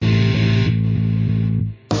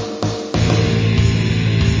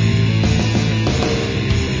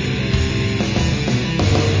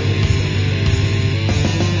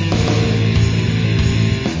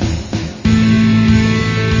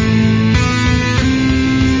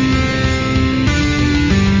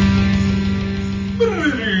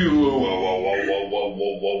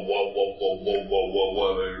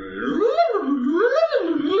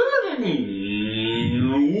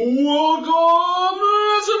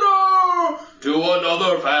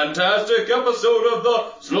another fantastic episode of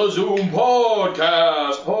the Slazoom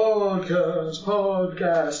Podcast.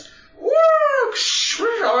 Woo!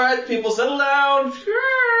 Alright, people, settle down.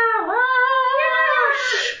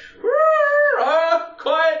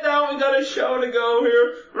 Quiet down, we got a show to go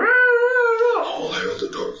here. All hail the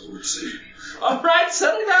Dark Lord Satan. Alright,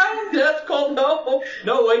 settle down, Death Cult.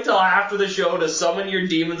 No, wait till after the show to summon your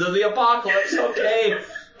demons of the apocalypse, okay?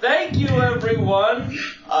 Thank you, everyone.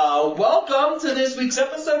 Welcome to this week's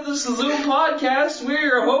episode of the Slazoom Podcast. We're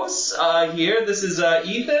your hosts here. This is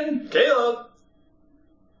Ethan. Caleb.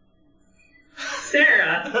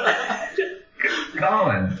 Sarah.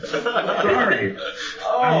 Colin. Sorry.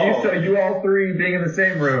 I'm used to you all three being in the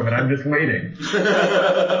same room, and I'm just waiting.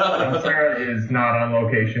 And Sarah is not on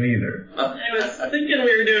location either. I was thinking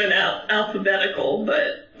we were doing alphabetical,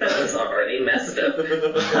 but that was already messed up.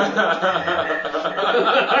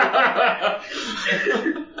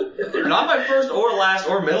 Not my first or last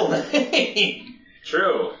or middle name.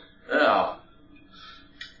 True. Oh.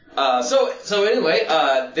 So anyway,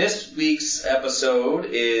 this week's episode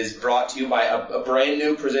is brought to you by a brand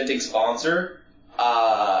new presenting sponsor.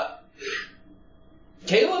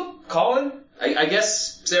 Caleb, Colin, I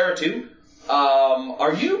guess Sarah too.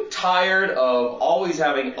 Are you tired of always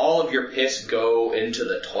having all of your piss go into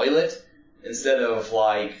the toilet instead of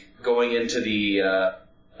like going into the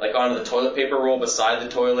onto the toilet paper roll beside the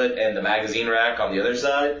toilet and the magazine rack on the other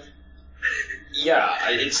side? Yeah,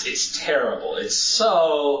 it's terrible. It's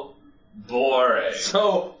so boring.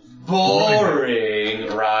 So boring,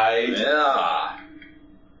 right? Yeah.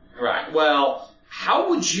 Right. Well, how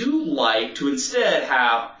would you like to instead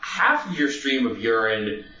have half of your stream of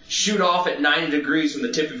urine shoot off at 90 degrees from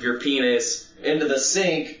the tip of your penis into the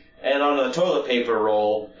sink and onto the toilet paper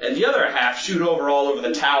roll, and the other half shoot over all over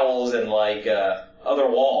the towels and other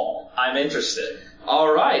wall? I'm interested. All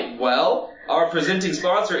right. Well, our presenting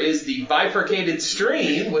sponsor is the bifurcated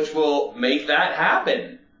stream, which will make that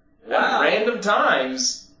happen at random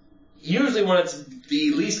times, usually when it's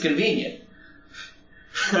the least convenient.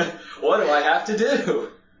 What do I have to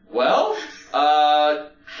do? Well, how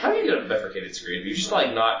do you get a bifurcated stream? You just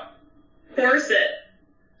not... Force it.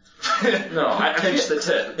 No, I pinch the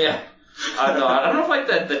tip. Yeah. No, I don't know if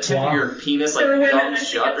the tip of your penis gums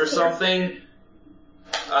shut or something.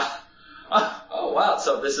 Oh wow!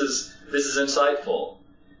 So this is insightful.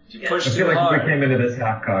 You push I feel too like hard. we came into this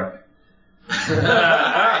half-cocked.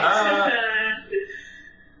 I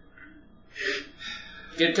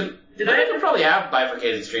could probably have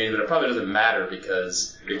bifurcated streams, but it probably doesn't matter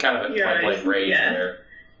because you're kind of at point-blank range there.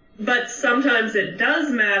 But sometimes it does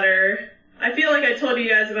matter. I feel like I told you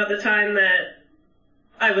guys about the time that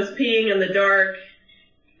I was peeing in the dark,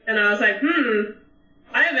 and I was like,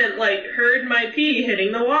 I haven't, heard my pee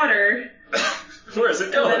hitting the water. Where is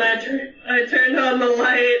it going? And then I turned on the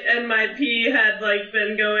light, and my pee had,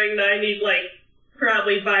 been going 90,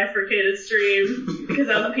 probably bifurcated stream, because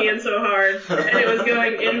I was peeing so hard. And it was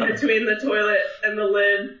going in between the toilet and the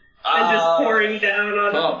lid, and just pouring down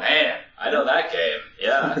on it. Oh, man. I know that game.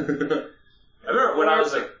 Yeah. I remember when I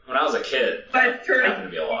was a kid. That happened to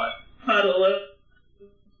be a lot. Puddle of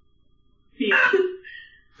pee.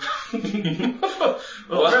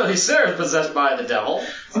 Well, apparently Sarah's possessed by the devil.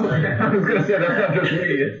 I was going to say, that's not just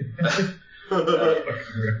me.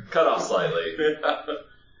 Cut off slightly.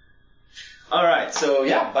 Alright, so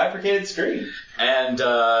yeah, bifurcated stream. And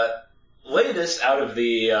latest out of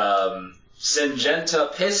the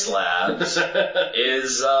Syngenta Piss Labs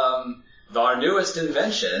is our newest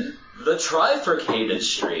invention, the trifurcated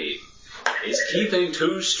stream. Is keeping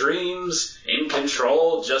two streams in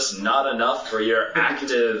control just not enough for your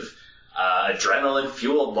active,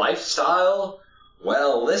 adrenaline-fueled lifestyle?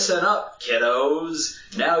 Well, listen up, kiddos.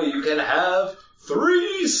 Now you can have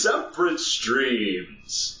 3 separate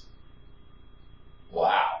streams.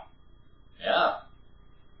 Wow. Yeah.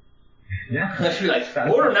 Yeah. I should be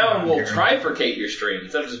order now and we'll trifurcate your stream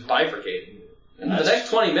instead of just bifurcating. In the next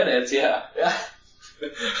 20 minutes, yeah. Yeah.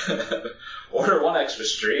 Order 1 extra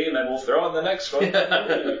stream and we'll throw in the next one.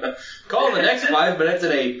 Call in the next 5 minutes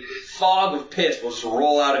and a fog of piss will just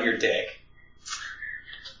roll out of your dick.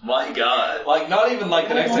 My God. Not even the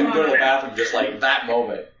next time you go to the bathroom, just that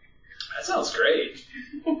moment. That sounds great.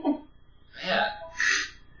 Man.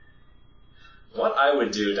 What I would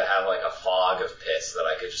do to have a fog of piss that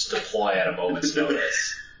I could just deploy at a moment's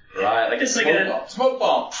notice. Right, like Just a smoke bomb. Smoke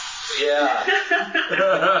bomb. Yeah.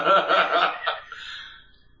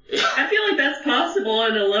 I feel like that's possible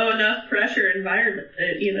in a low enough pressure environment,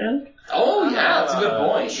 you know? Oh, yeah, that's a good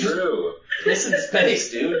point. True. Piss in space,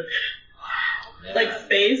 dude. Wow, Like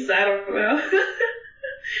space, I don't know.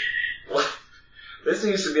 This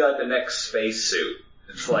needs to be the next space suit.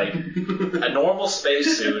 It's like a normal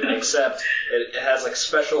spacesuit, except it has like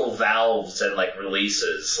special valves and like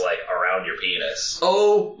releases like around your penis.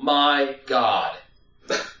 Oh my god.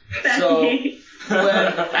 So, when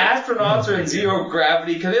astronauts are in zero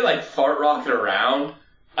gravity, can they like fart rocket around?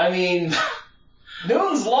 I mean,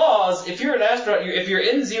 Newton's laws, if you're an astronaut, if you're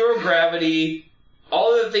in zero gravity,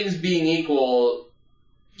 all other things being equal,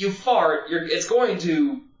 you fart, it's going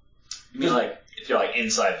to... You mean like, if you're like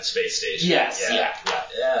inside the space station? Yes, yeah,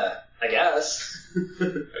 I guess.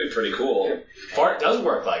 That'd be pretty cool. Fart does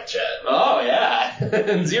work like jet. Oh yeah,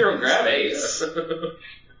 in zero gravity. Space.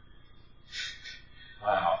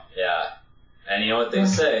 Wow. Yeah. And you know what they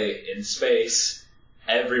say, in space,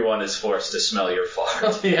 everyone is forced to smell your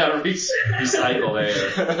fart. Yeah, recycle air.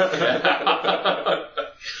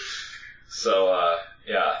 So,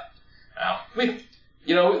 yeah. Wow. We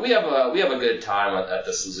have a good time at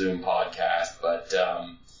this Zoom podcast, but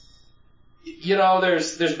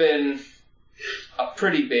there's been a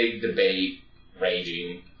pretty big debate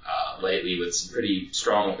raging lately with some pretty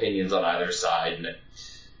strong opinions on either side, and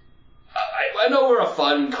I know we're a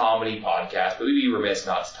fun comedy podcast, but we'd be remiss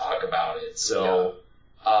not to talk about it. So,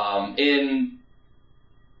 in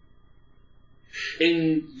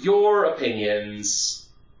your opinions,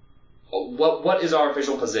 what is our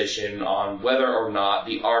official position on whether or not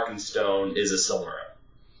the Arkenstone is a Silmaril?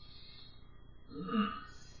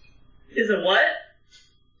 Is it what?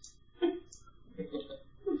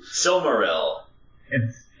 Silmaril.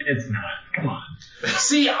 It's not. Come on.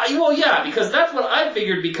 See, because that's what I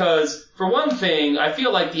figured, because, for one thing, I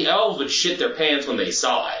feel like the elves would shit their pants when they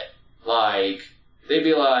saw it. Like, they'd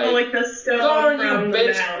be like... Oh, like the stone darn from you, the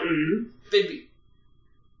bitch. mountain. They'd be...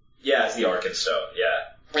 Yeah, it's the Arkenstone,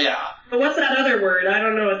 yeah. Yeah. But what's that other word? I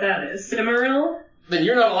don't know what that is. Cimaril? Then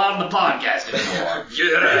you're not allowed on the podcast anymore.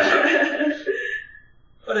 Yeah.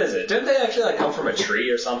 What is it? Didn't they actually like come from a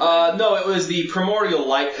tree or something? No, it was the primordial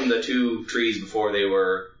light from the two trees before they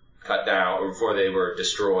were cut down, or before they were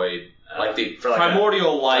destroyed. Like the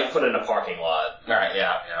primordial light put in a parking lot. Alright,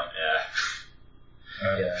 yeah.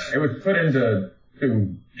 It was put into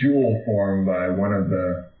jewel form by one of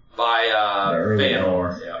the early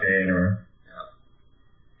Feanor. Feanor.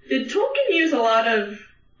 Did Tolkien use a lot of,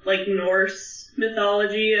 like, Norse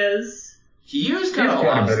mythology as... He used kind of a quite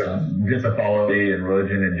lot a of bit stuff. of mythology and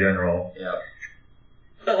religion in general. Yeah.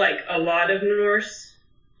 But, like, a lot of Norse?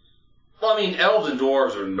 Well, I mean, elves and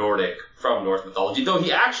dwarves are Nordic from Norse mythology, though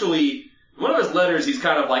he actually, in one of his letters, he's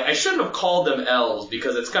kind of like, I shouldn't have called them elves,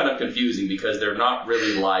 because it's kind of confusing, because they're not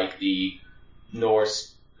really like the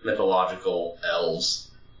Norse mythological elves.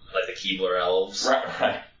 Like the Keebler elves.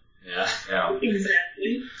 Right. Yeah.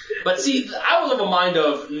 Exactly. But see, I was of a mind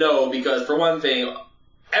of no, because for one thing,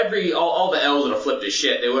 all the elves would have flipped his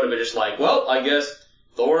shit. They would have been just like, well, I guess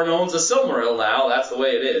Thorin owns a Silmaril now, that's the way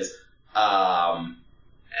it is. Also,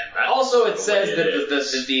 it says that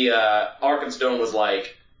the Arkenstone was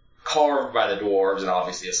like carved by the dwarves, and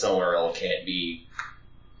obviously a Silmaril can't be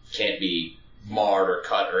marred or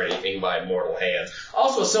cut or anything by mortal hands.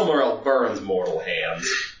 Also, a Silmaril burns mortal hands.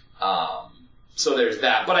 So there's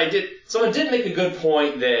that. But someone did make a good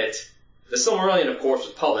point that the Silmarillion, of course,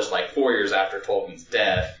 was published like 4 years after Tolkien's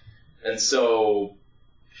death. And so,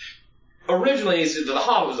 originally, The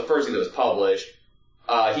Hobbit was the first thing that was published.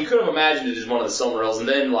 He could have imagined it as one of the Silmarils, and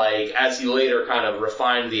then, like, as he later kind of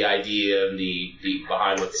refined the idea and the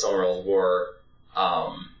behind what the Silmarils were,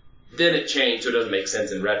 then it changed, so it doesn't make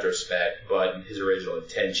sense in retrospect, but his original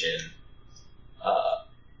intention.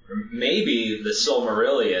 Maybe the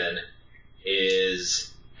Silmarillion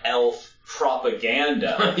is elf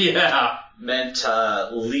propaganda. Yeah. Meant to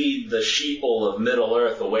lead the sheeple of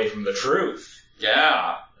Middle-earth away from the truth.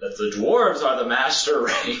 Yeah. That the dwarves are the master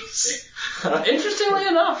race. Interestingly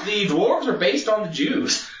enough, the dwarves are based on the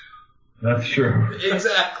Jews. That's true.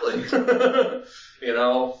 Exactly. You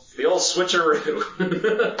know, the old switcheroo.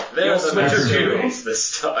 They're the master race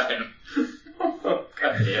this time. God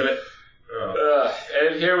damn it.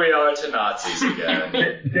 And here we are to Nazis again.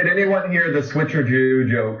 Did anyone hear the Switcher Jew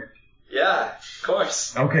joke? Yeah, of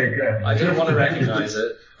course. Okay, good. I didn't want to recognize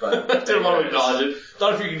it, but didn't want to acknowledge it.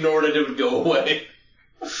 Thought if you ignored it, it would go away.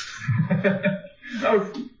 I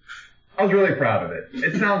was really proud of it.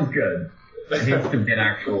 It sounds good. It needs to be an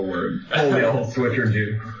actual word. Holy old Switcher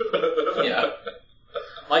Jew. Yeah.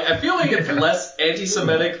 Like, I feel like it's less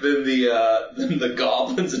anti-Semitic than the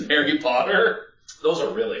goblins in Harry Potter. Those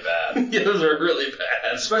are really bad. Yeah, those are really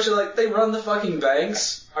bad. Especially, like, they run the fucking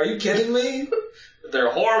banks. Are you kidding me?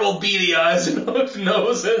 Their horrible beady eyes and hooked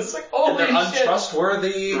noses. Like, holy they're shit.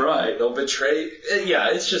 untrustworthy. Right. They'll betray. Yeah,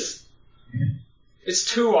 it's just... It's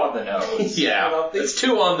too on the nose. Yeah. It's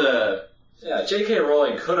too on the Yeah, J.K.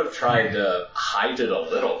 Rowling could have tried to hide it a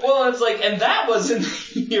little bit. Well, it's like, and that was in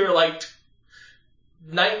the year, like,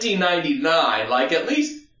 1999. Like, at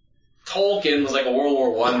least Tolkien was like a World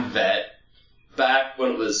War I vet back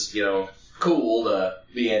when it was, cool to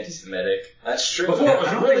be anti-Semitic. That's true. Before it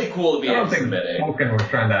was really cool to be I don't think anti-Semitic. Tolkien was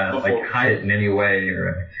trying to hide it in any way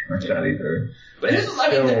or anything like that either. But it his,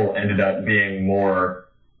 still ended up being more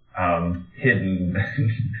hidden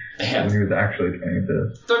when he was actually trying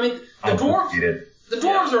to. So the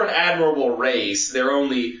dwarves are an admirable race. The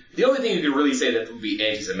only thing you could really say that would be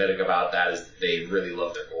anti-Semitic about that is that they really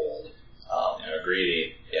love their gold.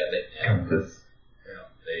 Agreed. Yeah,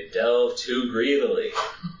 they delve too greedily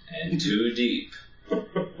and too deep,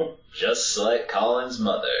 just like Colin's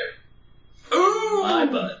mother. Ooh! My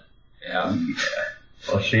butt. Yeah.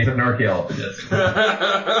 Well, she's an archaeologist.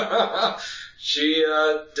 She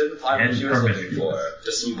didn't find what she was looking for.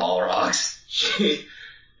 Just some Balrogs. She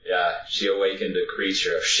awakened a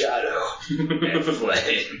creature of shadow and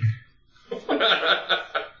flame.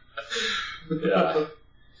 Yeah.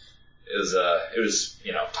 It was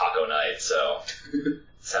taco night, so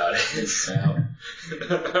that's how it is. Yeah,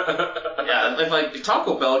 and like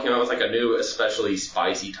Taco Bell came out with like a new especially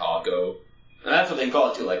spicy taco. And that's what they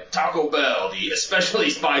call it too, like Taco Bell, the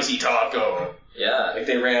especially spicy taco. Yeah. Like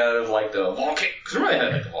they ran out of like the volcano, cause remember they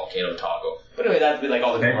had like the volcano taco. But anyway, that'd be like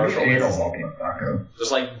all the commercials. Anal volcano taco.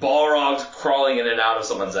 Just like Balrogs crawling in and out of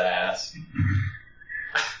someone's ass.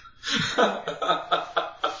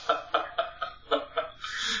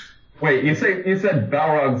 Wait, you said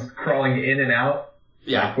Balrogs crawling in and out?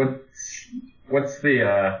 Yeah. Like, what's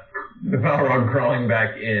the Balrog crawling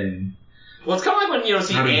back in? Well, it's kind of like when,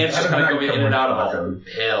 see ants just kind of going in and out of a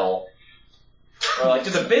hill. Or like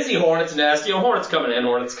just a busy hornet's nest, hornets coming in,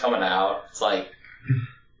 hornets coming out. It's like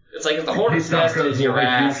if the hornet's nest is your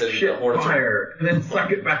ass and the hornets fire, and then suck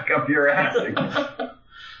it back up your ass again.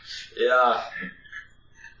 Yeah.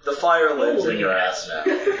 The fire lives in your ass now.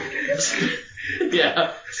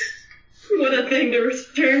 Yeah. What a thing to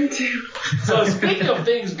return to. So speaking of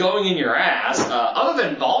things going in your ass, other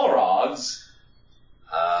than Balrogs,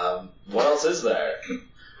 what else is there?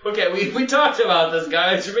 Okay, we talked about this,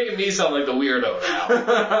 guys. You're making me sound like the weirdo now.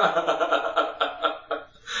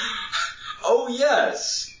 Oh,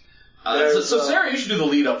 yes. So Sarah, you should do the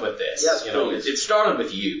lead up with this. Yes, please. It started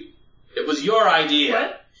with you. It was your idea.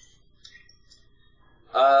 What?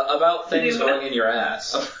 About things going in your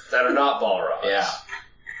ass that are not Balrogs. Yeah.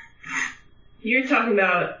 You're talking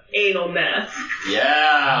about anal meth.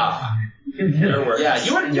 Yeah. Yeah,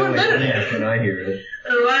 you invented it. When I hear it.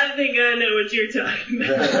 Oh, I think I know what you're talking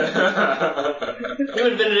about. You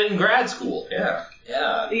invented it in grad school. Yeah.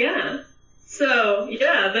 Yeah. Yeah. So,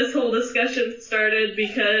 this whole discussion started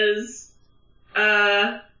because,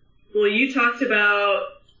 you talked about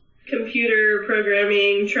computer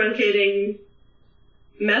programming truncating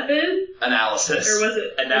method? Analysis. Or was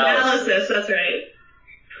it? Analysis, that's right.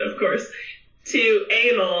 Of course. To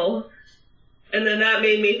anal. And then that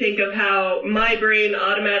made me think of how my brain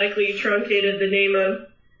automatically truncated the name of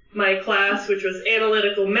my class, which was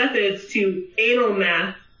Analytical Methods, to Anal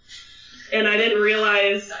Math. And I didn't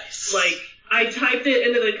realize, I typed it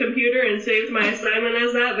into the computer and saved my assignment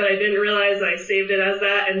as that, but I didn't realize I saved it as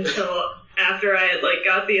that until after I had,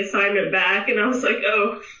 got the assignment back, and I was like,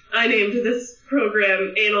 oh, I named this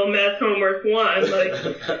program Anal Math Homework 1.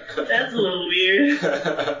 That's a little weird.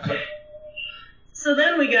 So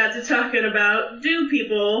then we got to talking about, do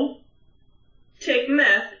people take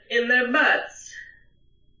meth in their butts?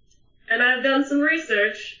 And I've done some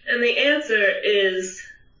research, and the answer is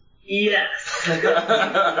yes.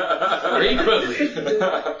 Very quickly.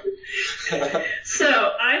 So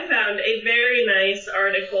I found a very nice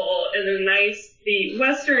article in the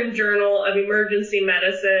Western Journal of Emergency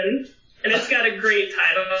Medicine, and it's got a great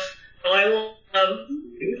title. I love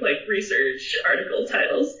research article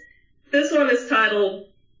titles. This one is titled,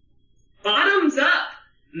 Bottoms Up,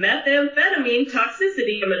 Methamphetamine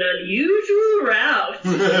Toxicity from an Unusual Route.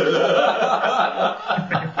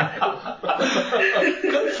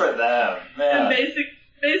 Good for them. Man. And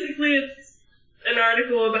basically it's an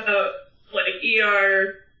article about,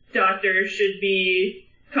 ER doctors should be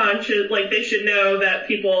conscious, they should know that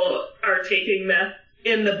people are taking meth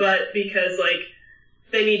in the butt because,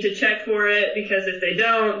 they need to check for it, because if they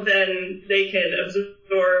don't, then they can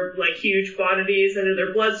absorb huge quantities into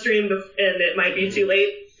their bloodstream, and it might be too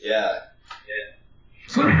late. Yeah.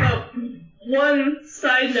 One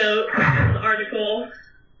side note from the article,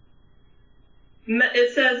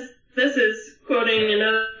 it says, this is quoting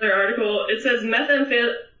another article, it says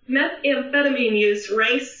methamphetamine use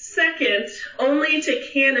ranks second only to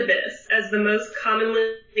cannabis as the most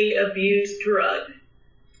commonly abused drug.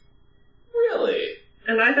 Really?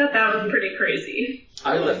 And I thought that was pretty crazy.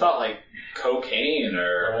 I would have thought like cocaine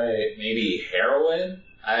or maybe heroin.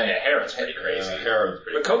 I mean, heroin's pretty crazy. Heroin's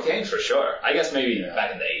pretty But cocaine for sure. I guess maybe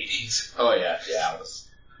back in the 80s. Oh, yeah. Yeah, it was.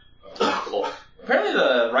 Apparently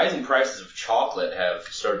the rising prices of chocolate have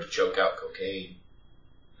started to choke out cocaine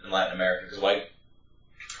in Latin America,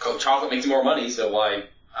 because chocolate makes more money, so why?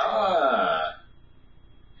 Ah.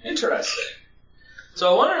 Interesting.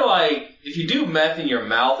 So I wonder, like, if you do meth in your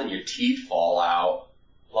mouth and your teeth fall out,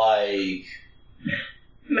 like...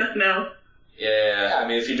 Meth mouth. Yeah. Yeah, I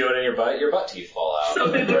mean, if you do it in your butt teeth fall out.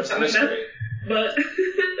 Some people There's do a mystery. But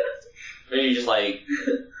Maybe you just like...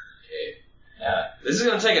 Okay. Yeah. This is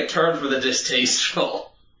gonna take a turn for the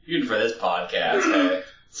distasteful, even for this podcast. Okay.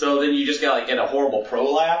 So then you just gotta get a horrible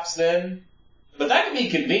prolapse then? But that can be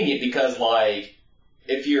convenient because, like,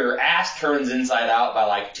 if your ass turns inside out by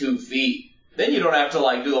like 2 feet, then you don't have to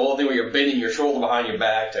like do the whole thing where you're bending your shoulder behind your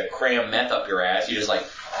back to cram meth up your ass. You just like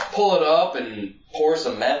pull it up and pour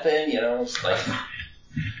some meth in, you know? It's like... like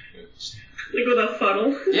with a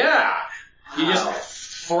funnel. Yeah. You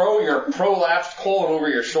just throw your prolapsed colon over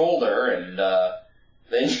your shoulder and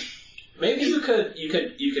then... Maybe you could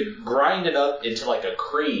grind it up into like a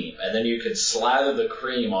cream, and then you could slather the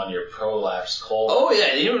cream on your prolapsed colon. Oh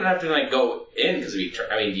yeah, you don't have to like go in because you'd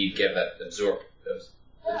get that absorb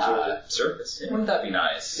surface. Yeah. Wouldn't that be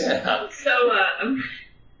nice? Yeah. So,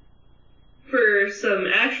 for some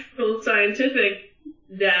actual scientific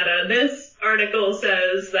data, this article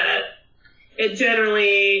says that it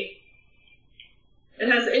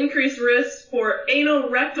has increased risk for anal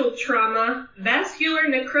rectal trauma, vascular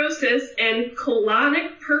necrosis, and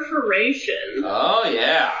colonic perforation. Oh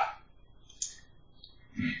yeah.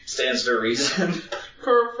 Stands to reason.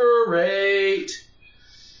 Perforate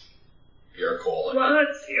your colon.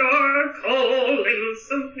 What's your calling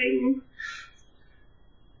something?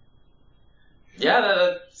 Yeah,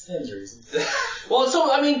 that stands to reason. Well,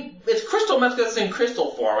 so I mean, it's crystal meth that's in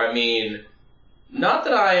crystal form. I mean, not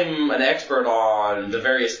that I'm an expert on the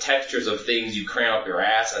various textures of things you cram up your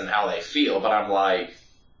ass and how they feel, but I'm like,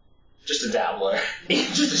 Just a dabbler.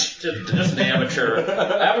 just an amateur.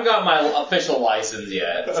 I haven't got my official license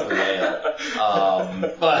yet. So, yeah.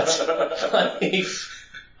 But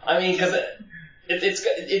I mean, because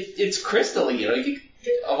it's crystally, you know.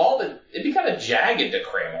 It'd be kind of jagged to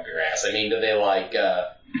cram up your ass. I mean, do they like?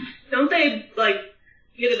 Don't they, like,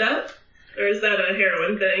 get it up? Or is that a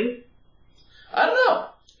heroin thing? I don't know.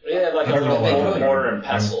 Yeah, like a I don't know little what- mortar and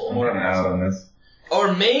pestle. I'm kind of out on this.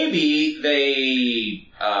 Or maybe they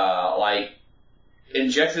like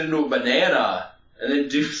inject it into a banana and then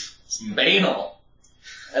do some banal,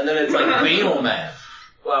 and then it's like banal meth.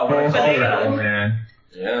 Well, Oh, man.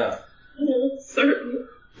 Yeah. Certainly.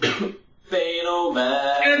 Banal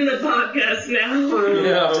man. End the podcast now.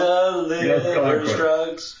 Delivers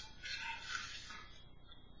drugs.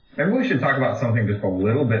 Maybe we should talk about something just a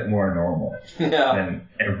little bit more normal Yeah. than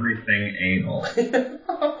everything anal.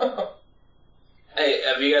 Hey,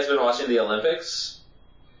 have you guys been watching the Olympics?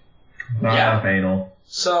 Not Yeah. enough anal.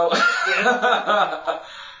 So,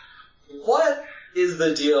 what is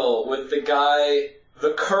the deal with the guy,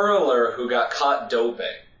 the curler who got caught doping?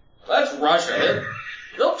 That's Russia.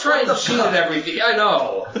 They'll try and cheat at everything. I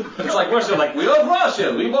know. It's like Russia, like, we are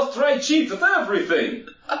Russian, we must try cheat at everything.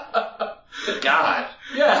 God.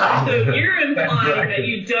 Yeah. So you're implying that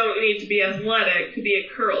you don't need to be athletic to be a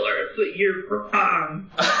curler, but you're wrong.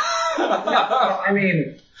 Well, I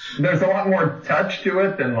mean, there's a lot more touch to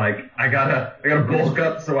it than like, I gotta bulk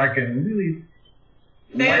up so I can really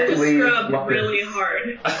They have to lightly scrub fluff it. really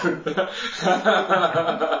hard.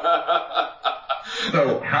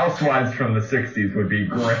 So Housewives from the 60s would be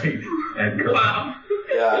great at curling. Wow.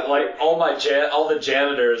 Yeah, like all the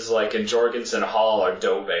janitors like in Jorgensen Hall are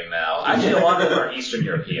doping now. Actually, a lot of them are Eastern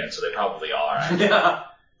European, so they probably are. Actually, Yeah.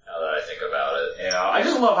 now that I think about it. Yeah. I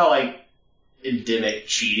just love how like endemic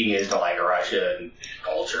cheating is to like Russian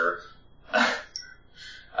culture. Yeah,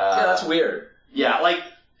 that's weird. Yeah, like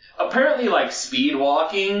apparently like speed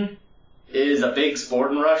walking is a big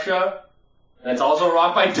sport in Russia, and it's also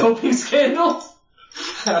rocked by doping scandals.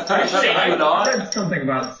 Actually, I'm I not. read something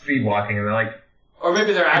about speed walking and they're like, Or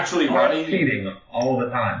maybe they're actually you're running. cheating all the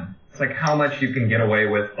time. It's like how much you can get away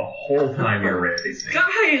with the whole time you're racing.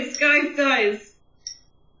 Guys.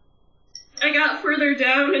 I got further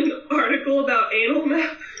down in the article about anal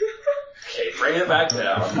meth. Okay, bring it back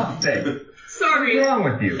down. Hey, Sorry. what's wrong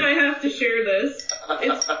with you? I have to share this.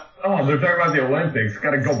 It's Oh, they're talking about the Olympics.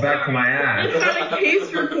 Gotta go back to my I ass. had a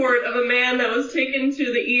case report of a man that was taken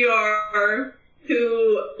to the ER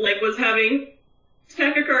who, like, was having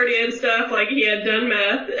tachycardia and stuff, like he had done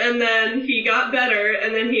meth, and then he got better,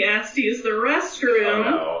 and then he asked to use the restroom.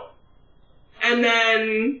 Oh no. And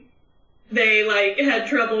then they, like, had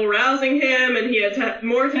trouble rousing him, and he had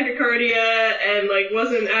more tachycardia, and, like,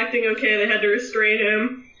 wasn't acting okay. They had to restrain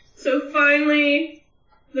him. So finally,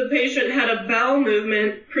 the patient had a bowel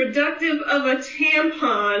movement productive of a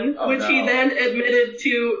tampon, which he then admitted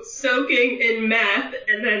to soaking in meth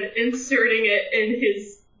and then inserting it in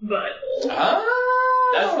his butthole.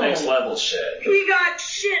 Oh. That's next level shit. He got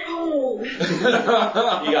shithole.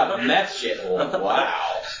 You got meth shithole.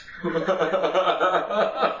 Wow.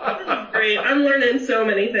 Great. I'm learning so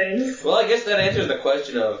many things. Well, I guess that answers the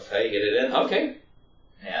question of how you get it in. Okay.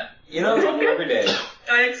 Man. You know, every day.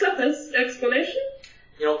 I accept this explanation.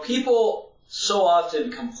 You know, people so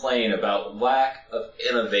often complain about lack of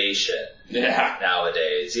innovation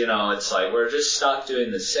nowadays. You know, it's like we're just stuck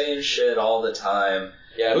doing the same shit all the time.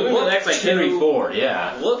 Yeah, who's the next like Henry Ford?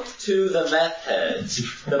 Yeah. Look to the meth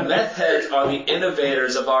heads. The meth heads are the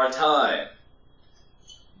innovators of our time.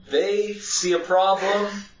 They see a problem,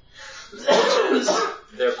 which is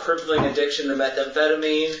their crippling addiction to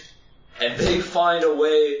methamphetamine, and they find a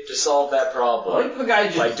way to solve that problem. What if the guy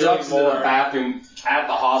just ducks into the bathroom at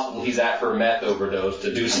the hospital he's at for a meth overdose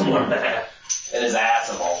to do some more meth? And his ass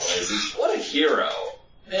of all places. What a hero.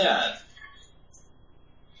 Man.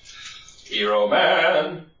 Hero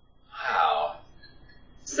man. Wow.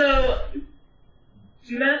 So,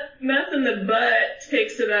 meth in the butt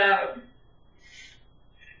takes about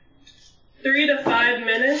 3 to 5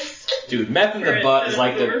 minutes. Dude, meth in the butt is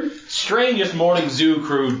like the strangest morning zoo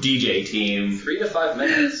crew DJ team. 3 to 5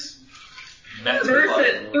 minutes. Meth in the butt.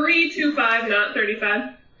 Versus 3 to 5, not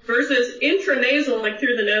 35. Versus intranasal, like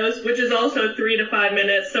through the nose, which is also 3 to 5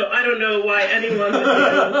 minutes. So I don't know why anyone would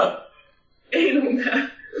do anal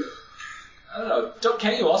meth. I don't know.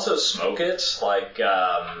 Can't you also smoke it? Like,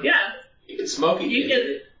 Yeah, You can smoke it. you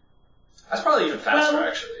can. That's probably even faster, Well-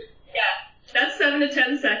 actually. Yeah, that's 7 to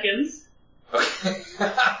 10 seconds. Okay.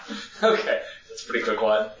 Okay. That's a pretty quick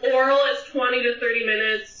one. Oral is 20 to 30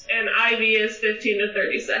 minutes, and IV is 15 to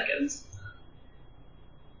 30 seconds.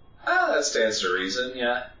 That stands to reason,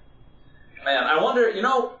 yeah. Man, I wonder, you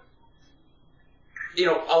know,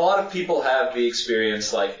 a lot of people have the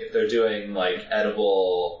experience, like, if they're doing, like,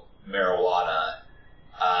 edible marijuana,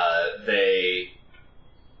 they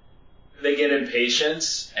get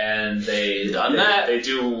impatient, and they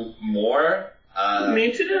do more.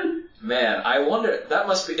 Me too. Man, I wonder, it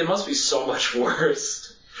must be so much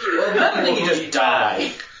worse. Well, nothing you just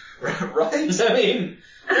die. Right? I mean,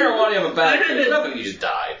 marijuana, you have a bad trip. Nothing you just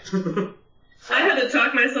die. I had to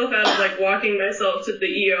talk myself out of, like, walking myself to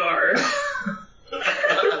the ER.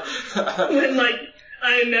 When, like,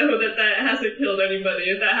 I know that hasn't killed anybody.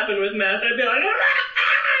 If that happened with meth, I'd be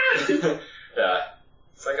like, Yeah.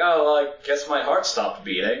 It's like, oh, well, I guess my heart stopped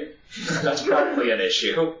beating. That's probably an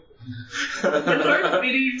issue. my heart's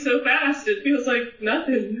beating so fast, it feels like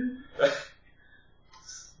nothing. I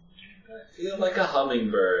feel like a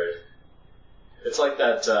hummingbird. It's like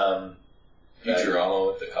that, Futurama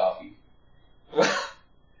with the coffee.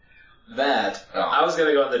 That. Oh. I was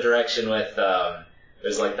gonna go in the direction with,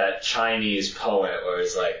 there's like that Chinese poet where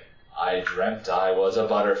it's like, I dreamt I was a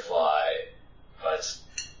butterfly, but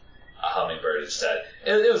a hummingbird instead.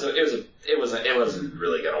 It wasn't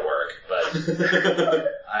really gonna work, but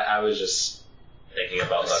I was just thinking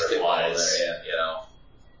about butterflies, there, you know.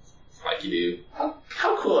 Like you do.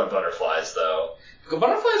 How cool are butterflies, though?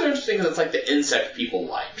 Butterflies are interesting because it's like the insect people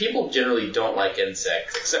like. People generally don't like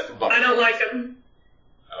insects, except for butterflies. I don't like them.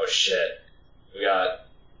 Oh shit. We got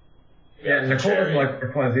Yeah, Nicole doesn't like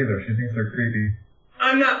butterflies either. She thinks they're creepy.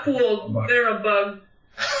 I'm not fooled. They're a bug.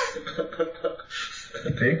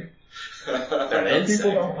 See? They're an Some insect.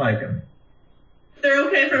 people don't like them. They're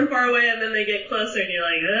okay from far away, and then they get closer, and you're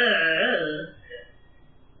like, ugh.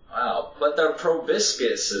 Wow, but their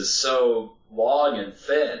proboscis is so long and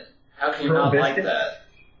thin. How can you not like Proboscis? that?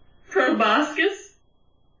 Proboscis?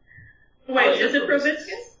 Wait, Oh, yeah, is it proboscis.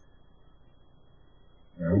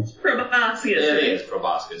 proboscis? No. Proboscis. It is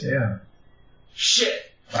proboscis. Yeah.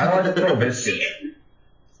 Shit. I like proboscis.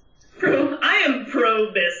 I am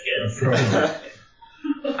pro-biscuits.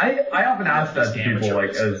 I often ask that to people,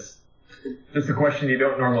 like, as just a question you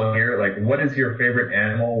don't normally hear, like, what is your favorite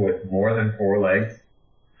animal with more than 4 legs?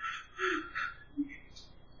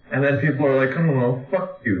 And then people are like, I don't know,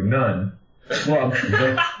 fuck you, none. Well,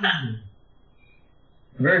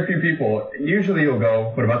 very few people, usually you'll go,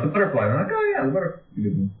 what about the butterfly? And I'm like, oh yeah, the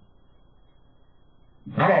butterfly.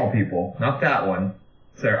 Not all people, not that one.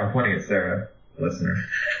 Sarah, I'm pointing at Sarah, listener.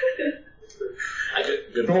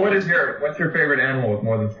 Good So point. what's your favorite animal with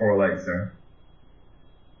more than 4 legs, sir?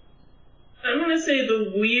 I'm gonna say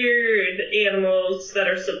the weird animals that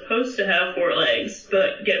are supposed to have 4 legs,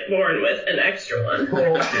 but get born with an extra one.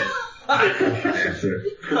 Answer.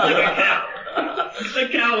 Like a cow. A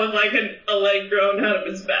cow with like a leg grown out of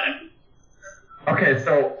its back. Okay,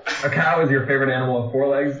 so a cow is your favorite animal with 4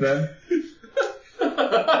 legs then?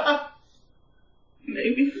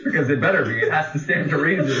 Maybe. Because it better be. It has to stand to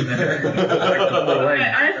reason. Like the 4 legs.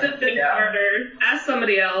 I have to think harder. Ask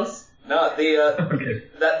somebody else. No, Okay.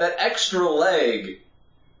 that extra leg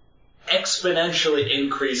exponentially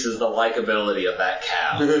increases the likability of that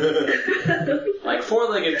cow. Like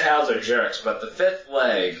 4-legged cows are jerks, but the 5th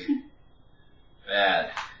leg, man,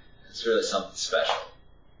 it's really something special.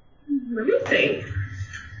 Let me think.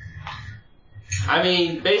 I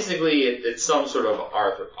mean, basically, it's some sort of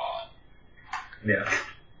arthropod. Yeah.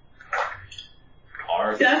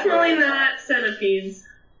 Definitely not centipedes.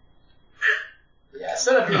 Yeah,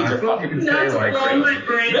 centipedes I are feel like you fucking. can Not say to like blow my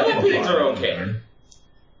brain. Millipedes are okay.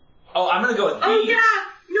 Oh, I'm gonna go with bees. Oh yeah!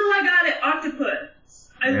 No, I got it. Octopus.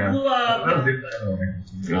 I love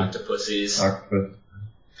Octopuses. Octopus.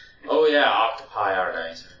 Oh yeah, octopi are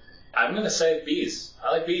nice. I'm gonna say bees.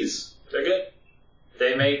 I like bees. They're good.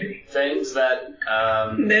 They make things that,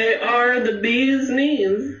 They are the bee's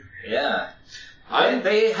knees. yeah.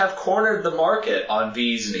 They have cornered the market on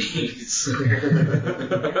bees' knees. I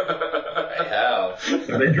have.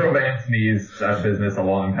 So they drove ants' knees out of business a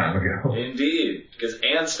long time ago. Indeed, because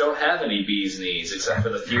ants don't have any bees' knees except for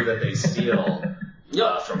the few that they steal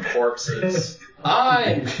from corpses.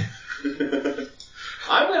 I'm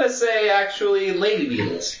gonna say actually lady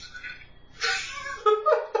beetles.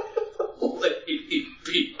 Lady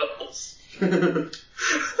beetles.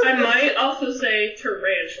 I might also say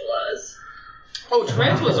tarantulas. Oh,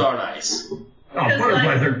 tarantulas are nice. Oh,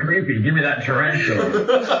 butterflies are creepy. Give me that tarantula.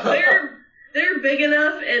 They're big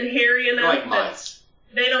enough and hairy enough Like that mice.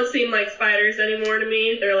 they don't seem like spiders anymore to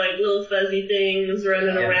me. They're like little fuzzy things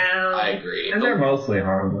running around. I agree. And they're mostly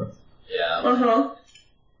harmless. Yeah. Uh-huh.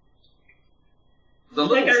 The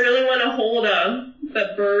Like, I little, really want to hold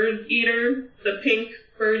the bird eater, the pink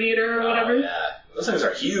bird eater or whatever. Oh, yeah. Those things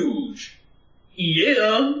are huge.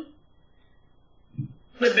 Yeah.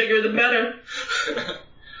 The bigger the better.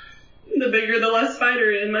 The bigger the less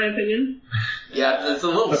spider, in my opinion. yeah, it's a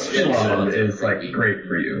little The skin Shelob shot. is like great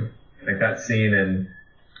for you. Like that scene in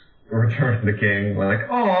Return of the King, like,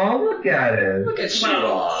 oh, look at it. Look at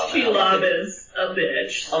Well, Shelob. Shelob is a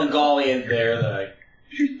bitch. So. Ungoliant there, like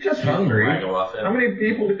She's just hungry. ragamuffin. How many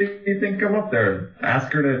people do you think come up there and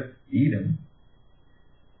ask her to eat him?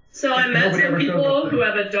 So I met Nobody some ever shows people up there. who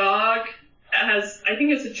have a dog that has, I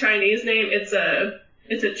think it's a Chinese name. It's a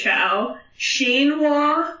chow,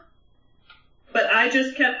 Xinhua. But I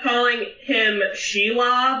just kept calling him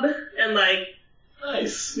Shelob, and like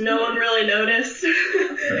Nice. no one really noticed.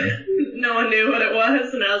 No one knew what it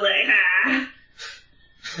was, and I was like,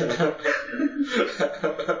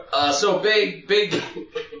 ah. So big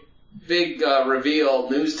reveal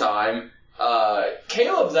news time.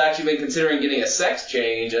 Caleb's actually been considering getting a sex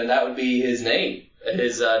change, and that would be his name.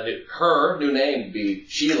 Her new name would be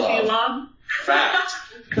Shelob. Shelob. Fact.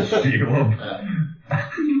 Shelob.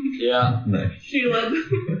 Yeah. Nice. Shelob.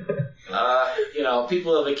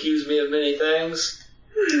 People have accused me of many things.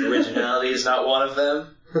 Originality is not one of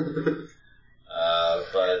them.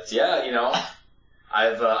 But yeah,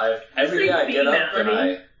 I've every day I get up and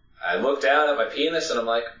I look down at my penis and I'm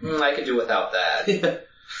like, I could do without that.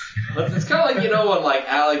 It's kind of like, when like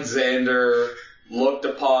Alexander looked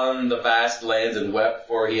upon the vast lands and wept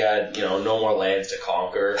for he had, no more lands to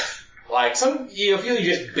conquer. Like you feel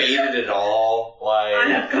you just baited it all. Like I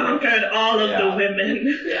have conquered all of the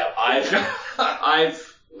women. Yeah, I've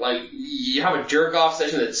like you have a jerk off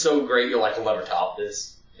session that's so great you're like, I'll never top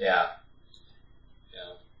this. Yeah.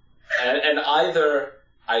 And either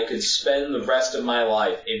I could spend the rest of my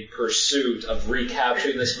life in pursuit of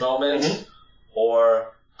recapturing this moment, or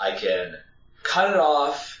I can cut it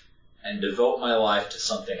off and devote my life to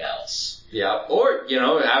something else. Yeah, or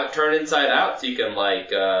have it turn inside out so you can like.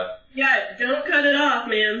 Yeah, don't cut it off,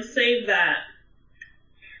 man. Save that.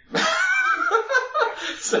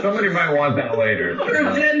 Somebody might want that later. For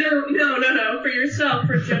gender, no, for yourself,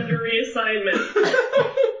 for gender reassignment.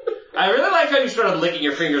 I really like how you started licking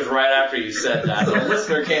your fingers right after you said that. The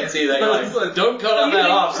listener can't see that. You're like, don't cut that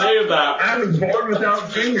off, save that. I was born without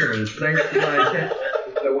fingers, thanks to my dad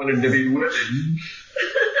that wanted to be women.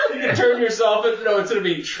 You turn yourself into, instead of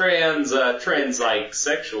being trans like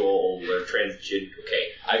sexual or transgender. Okay.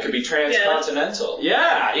 I could be transcontinental.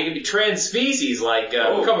 Yeah, you can be trans species, like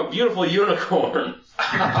become a beautiful unicorn.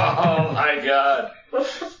 Oh my god.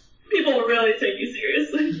 People really take you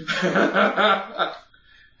seriously.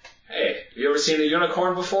 Hey, you ever seen a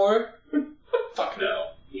unicorn before? Fuck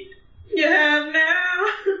no. You have now.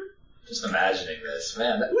 Just imagining this.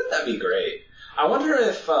 Man, wouldn't that be great? I wonder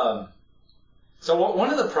if, so one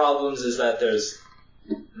of the problems is that there's,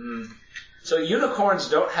 so unicorns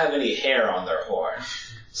don't have any hair on their horn.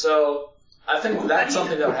 So I think that's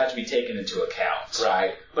something that would have to be taken into account.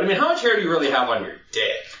 Right. But I mean, how much hair do you really have on your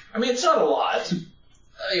dick? I mean, it's not a lot.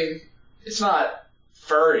 I mean, it's not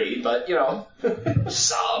furry, but, you know,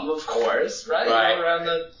 some, of course, right? Right. You know, around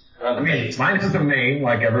the I mean, mine has a mane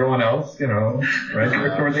like everyone else, you know, right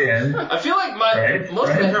there toward the end. I feel like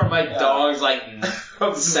most of the hair on my dog's like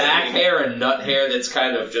sack hair and nut hair that's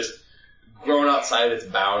kind of just grown outside its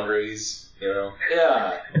boundaries, you know?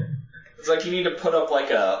 Yeah. It's like you need to put up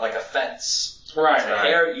like a fence. Right. The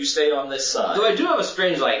hair, you stay on this side. Though I do have a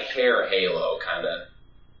strange like hair halo kind of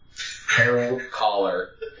Hair. collar.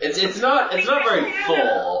 It's not very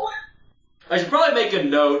full. I should probably make a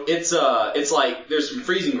note. It's like there's some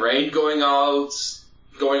freezing rain going on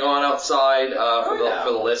outside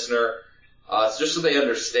for the listener. It's just so they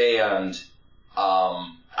understand.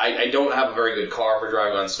 I don't have a very good car for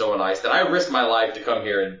driving on snow and ice. That I risked my life to come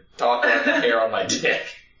here and talk about the hair on my dick.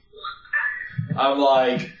 I'm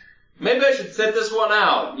like, maybe I should sit this one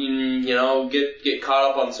out. You know, get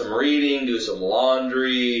caught up on some reading, do some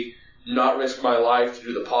laundry. Not risk my life to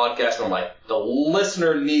do the podcast. And I'm like, the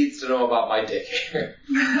listener needs to know about my dick hair.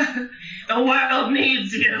 The world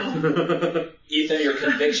needs you. Ethan, your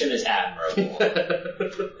conviction is admirable.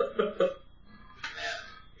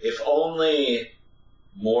 If only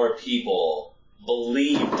more people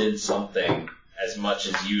believed in something as much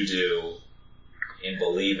as you do in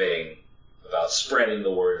believing about spreading the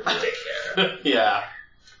word of your dick hair. Yeah.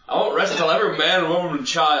 I won't rest until every man, woman, and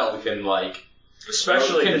child can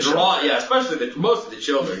Especially can the draw. children. Yeah, especially most of the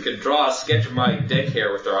children can draw a sketch of my dick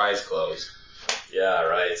hair with their eyes closed. Yeah,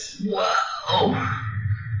 right. Whoa.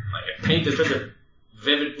 Like I paint such a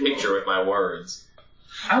vivid picture with my words.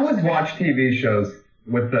 I would watch TV shows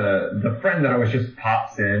with the friend that always just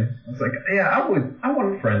pops in. I was like, yeah, I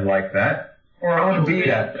want a friend like that. Or I want to be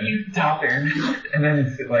that friend. You Pop in. And then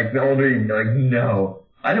it's like the older you go, like, no,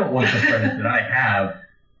 I don't want the friends that I have.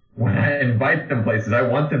 When I invite them places, I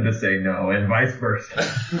want them to say no, and vice versa.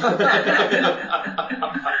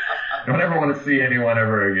 Don't ever want to see anyone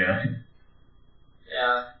ever again.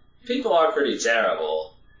 Yeah. People are pretty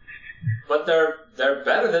terrible. But they're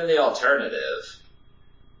better than the alternative.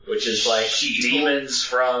 Which is like demons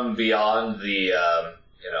from beyond the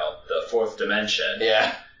the fourth dimension.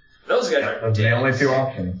 Yeah. Those guys are Those are the only two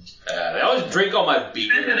options. They always drink all my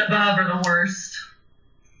Fifth and beer. above are the worst.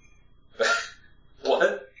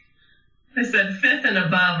 What? I said fifth and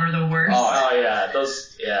above are the worst. Oh yeah,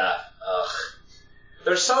 those, yeah, ugh.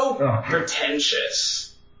 They're so Ugh.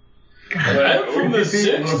 pretentious. I'm from the Would you be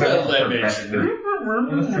a little sixth bit more dimension.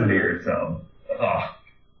 protective? Listen to yourself. Ugh.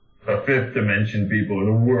 The fifth dimension people are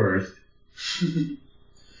the worst.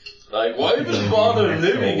 Like, why even bother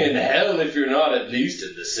living in hell if you're not at least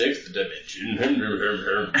in the sixth dimension?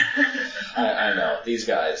 I know, these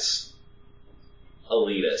guys,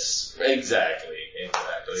 elitists. Exactly.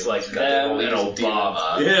 It's like them and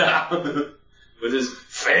Obama. Yeah. With his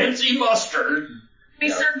fancy mustard.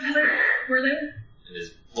 Mr. Feather, were they? In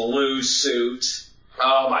his blue suit.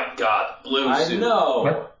 Oh my god, blue I suit. know.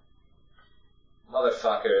 What?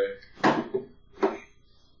 Motherfucker. Man.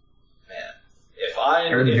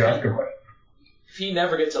 Or did you ask a question? If he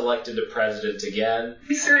never gets elected to president again,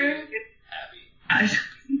 Mr. happy.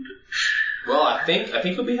 Well, I think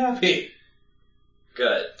he'll be happy.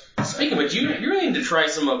 Good. Speaking of which, you really need to try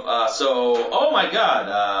some of, oh my god,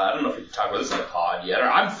 I don't know if we can talk about this on the pod yet,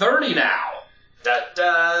 I'm 30 now. Da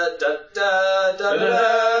da da da da da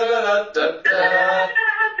da da da.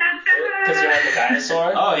 Because you're like a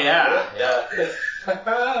dinosaur? Oh yeah. Yeah.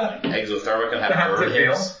 Exothermic and have How's bird it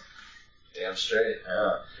feel? hips. Damn straight.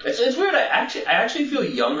 Yeah. It's weird, I actually feel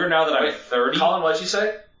younger now that I'm 30. Colin, what'd you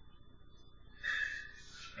say?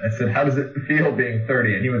 I said, how does it feel being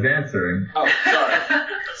 30? And he was answering. Oh,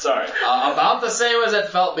 sorry. About the same as it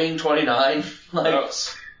felt being 29.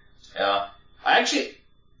 Gross. Yeah.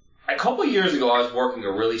 A couple years ago, I was working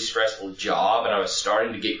a really stressful job, and I was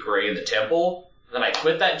starting to get gray in the temple. Then I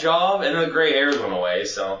quit that job, and then the gray hairs went away,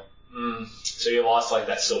 so. So you lost like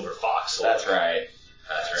that silver fox look. That's right.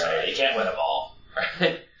 That's right. You can't win them all.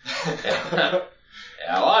 Right?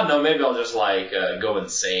 Yeah, well, I don't know, maybe I'll just go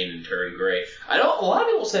insane and turn gray. I know a lot of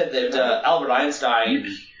people said that Albert Einstein,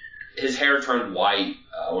 his hair turned white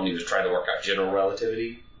when he was trying to work out general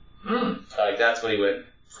relativity. Like that's when he went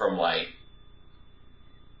from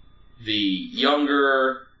the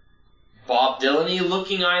younger Bob Dylan-y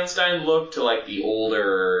looking Einstein look to like the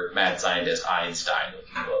older mad scientist Einstein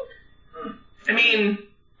looking look. I mean,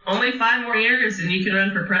 only 5 more years and you can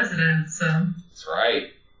run for president, so. That's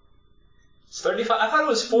right. It's 35. I thought it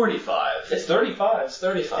was 45. It's 35. It's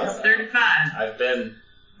 35. It's 35. I've been.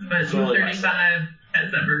 But 35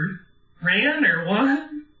 has ever ran or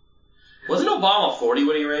won? Wasn't Obama 40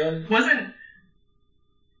 when he ran? Wasn't.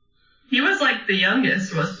 He was like the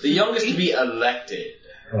youngest, wasn't The youngest to be elected.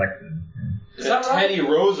 Is that right? Teddy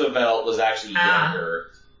Roosevelt was actually younger.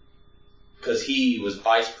 Because he was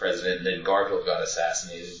vice president and then Garfield got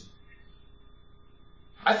assassinated.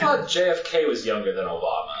 I thought JFK was younger than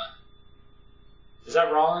Obama. Is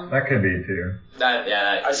that wrong? That could be too.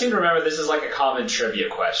 I seem to remember this is like a common trivia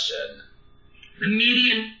question. The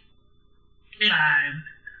median 5.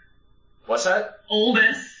 What's that?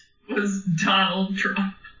 Oldest was Donald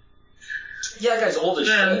Trump. Yeah, that guy's old as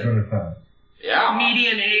shit. Yeah.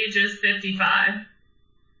 Median age is 55.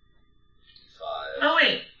 Oh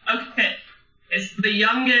wait, okay. It's the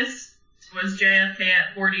youngest was JFK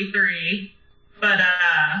at 43, but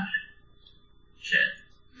shit.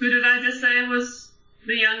 Who did I just say was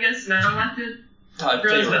the youngest not elected?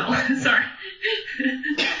 Roosevelt. Sorry.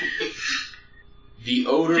 The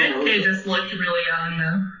odor. JFK just looked really young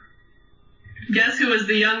though. Guess who was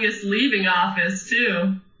the youngest leaving office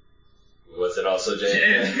too? Was it also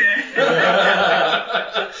JFK?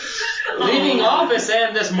 Leaving office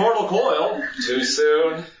and this mortal coil. Too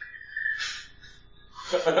soon.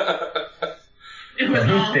 It was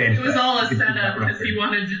all a setup because he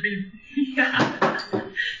wanted to be. Yeah.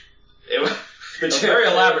 It was A very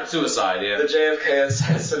elaborate suicide, yeah. The JFK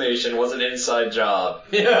assassination was an inside job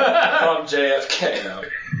from JFK.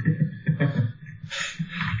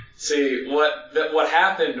 See, what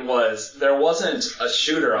happened was there wasn't a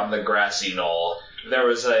shooter on the grassy knoll. There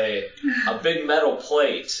was a big metal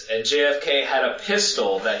plate, and JFK had a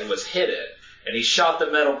pistol that he was hidden. And he shot the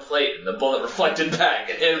metal plate, and the bullet reflected back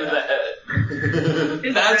and hit him in the head.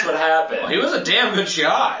 That's what happened. He was a damn good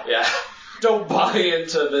shot. Yeah. Don't buy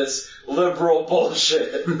into this liberal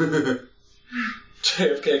bullshit.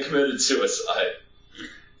 JFK committed suicide.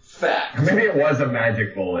 Fact. Maybe it was a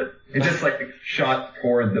magic bullet. It just like shot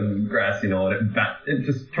toward the grassy knoll, and it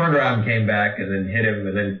just turned around and came back, and then hit him,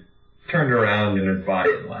 and then turned around in his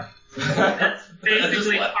body and left. That's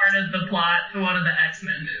basically part of the plot to one of the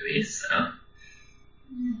X-Men movies, so.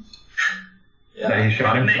 Yeah. That he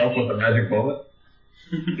shot himself with a magic bullet?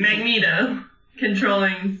 Magneto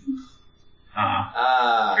controlling.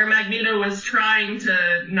 Or Magneto was trying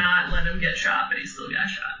to not let him get shot, but he still got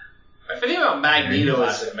shot. I think about Magneto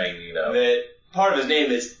Classic Magneto. that part of his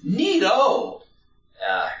name is Neato.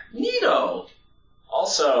 Yeah. Neato.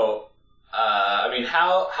 Also, I mean,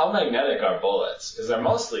 how magnetic are bullets? Because they're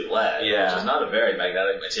mostly lead, Yeah. which is not a very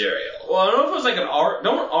magnetic material. Well, I don't know if it was like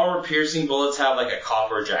don't armor-piercing bullets have like a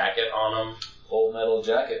copper jacket on them? Full metal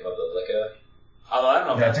jacket, motherfucker. Although I don't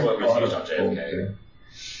know if that's what was used on JFK.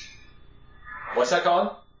 What's that called?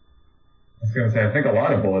 I was going to say, I think a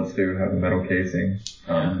lot of bullets do have a metal casing,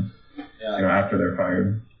 after they're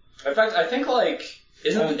fired. In fact, I think like,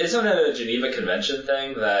 isn't it a Geneva Convention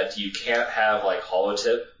thing that you can't have like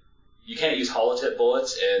you can't use holotip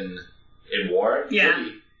bullets in war? Yeah.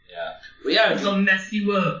 Yeah. Well, yeah, It'll mess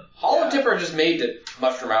you up. holotip are just made to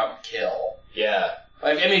mushroom out and kill. Yeah.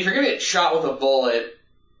 Like, I mean, if you're going to get shot with a bullet,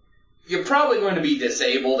 you're probably going to be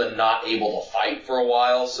disabled and not able to fight for a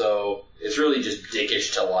while, so it's really just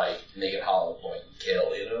dickish to, like, make it hollow point and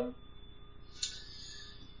kill, you know?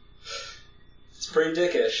 It's pretty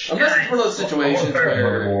dickish. Unless it's one of those situations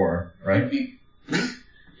where... war, right?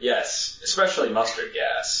 Yes. Especially mustard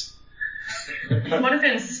gas. What if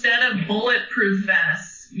instead of bulletproof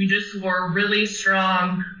vests, you just wore really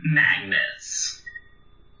strong magnets?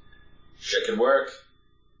 Shit could work.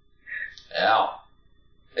 Yeah.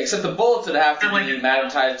 Except the bullets would have to be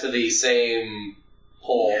magnetized to the same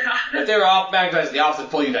pole. If they were magnetized to the opposite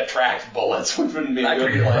pole, you'd attract bullets, which wouldn't be a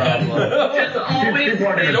good plan. Just always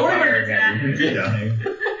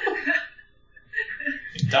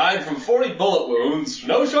Died from 40 bullet wounds.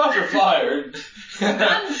 No shots were fired.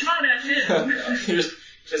 One shot at him. You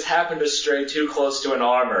just happened to stray too close to an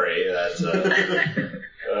armory.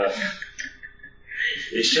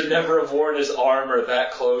 He should never have worn his armor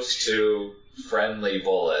that close to friendly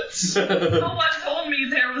bullets. No one told me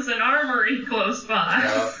there was an armory close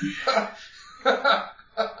by. I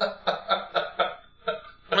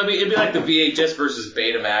mean, it'd be like the VHS versus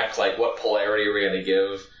Betamax, like what polarity are we going to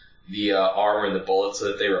give the armor and the bullets so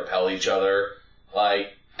that they repel each other?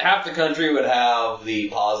 Like, half the country would have the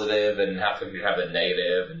positive and half the country would have the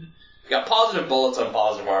negative. And You got positive bullets on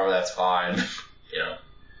positive armor, that's fine. You know.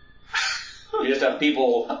 You just have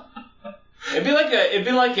people. It'd be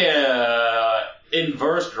like a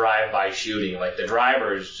inverse drive-by shooting. Like the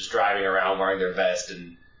driver is just driving around wearing their vest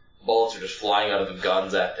and bullets are just flying out of the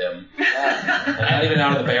guns at them. Not even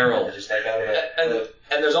out of the barrel, just like out of the...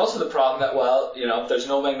 And there's also the problem that, well, you know, there's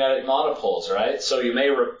no magnetic monopoles, right? So you may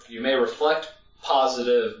reflect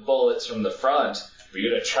positive bullets from the front, but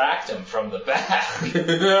you'd attract them from the back,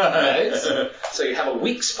 right? So you have a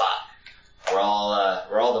weak spot where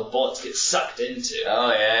all the bullets get sucked into.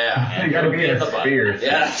 Oh yeah. You gotta be in a sphere.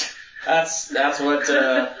 Yeah. That's what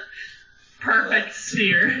Perfect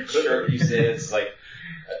sphere. Sure, you say it's like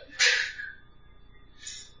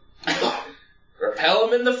repel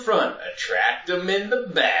them in the front, attract them in the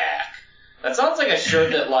back. That sounds like a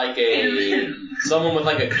shirt that like someone with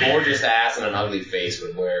like a gorgeous ass and an ugly face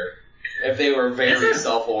would wear if they were very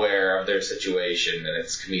self-aware of their situation and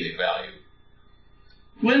its comedic value.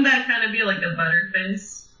 Wouldn't that kind of be like a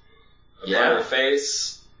butterface? Butter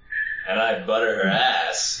face, and I'd butter her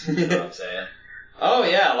ass. You know what I'm saying? Oh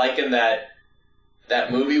yeah, like in that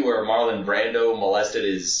movie where Marlon Brando molested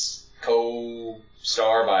his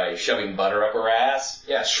co-star by shoving butter up her ass.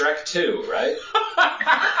 Yeah, Shrek 2, right?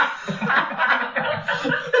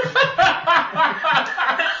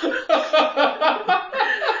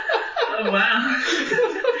 Oh wow.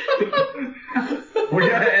 We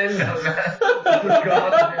gotta end on that. Let's go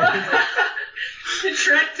on.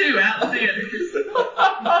 Shrek 2 out in theaters.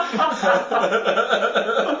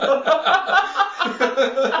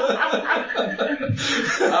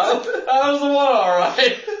 That was the one,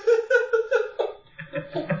 alright.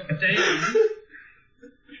 Damn.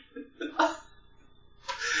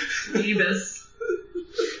 Phoebus.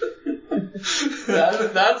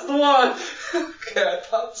 That's the one. Okay, I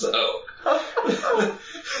thought so. But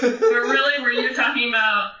really, were you talking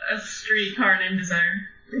about a streetcar named Desire?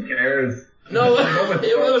 Who cares? No,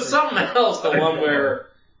 it was something else. The one where,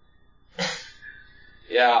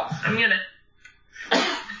 yeah. I'm gonna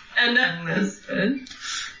end up this.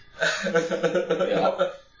 Yeah.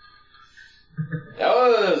 That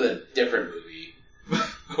was a different movie.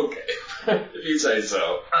 Okay, if you say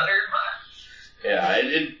so. Yeah,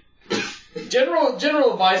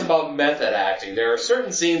 general advice about method acting. There are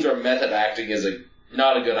certain scenes where method acting is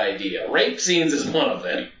not a good idea. Rape scenes is one of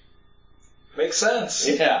them. Makes sense.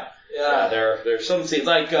 Yeah. There's some scenes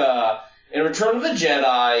like in Return of the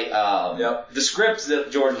Jedi. The scripts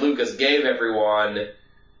that George Lucas gave everyone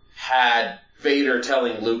had Vader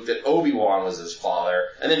telling Luke that Obi-Wan was his father,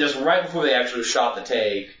 and then just right before they actually shot the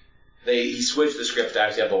take, he switched the script to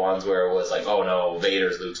actually have the ones where it was like, oh no,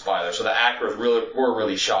 Vader's Luke's father. So the actors were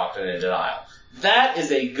really shocked and in denial. That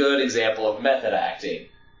is a good example of method acting.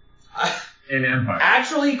 In Empire.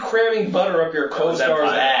 Actually cramming butter up your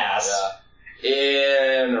co-star's ass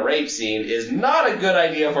in a rape scene is not a good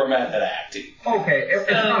idea for method acting. Okay,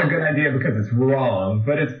 it's not a good idea because it's wrong,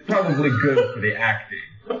 but it's probably good for the acting.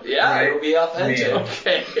 Yeah, right? it'll be authentic. Yeah.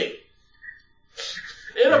 Okay.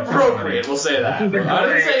 Inappropriate, we'll say that. I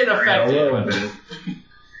didn't say ineffective.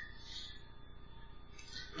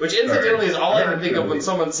 Which incidentally is all I can think of when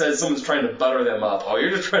someone says someone's trying to butter them up. Oh,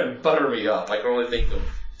 you're just trying to butter me up. I can only think of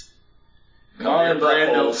Marlon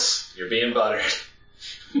Brando. You're being buttered.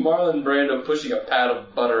 Marlon Brando pushing a pat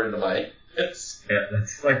of butter into my hips. Yeah,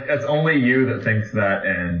 that's only you that thinks that,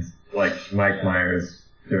 and like Mike Myers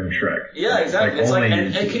doing Shrek. Yeah, exactly. It's like,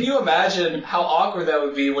 and you. can you imagine how awkward that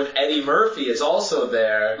would be when Eddie Murphy is also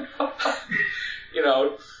there, you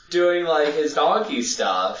know, doing like his donkey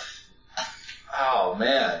stuff. Oh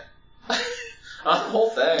man. The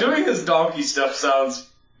whole thing. Doing his donkey stuff sounds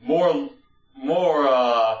more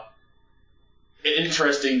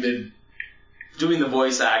interesting than doing the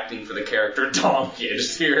voice acting for the character Donkey. I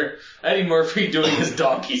just hear Eddie Murphy doing his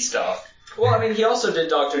donkey stuff. Well, I mean, he also did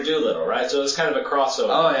Dr. Dolittle, right? So it was kind of a crossover.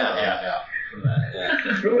 Oh, yeah. From that, yeah.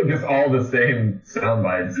 It's really just all the same sound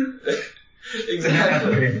bites.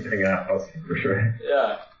 Exactly. Anything else, for sure.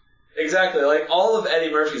 Yeah. Exactly. Like, all of Eddie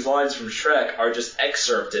Murphy's lines from Shrek are just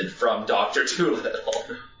excerpted from Dr. Dolittle.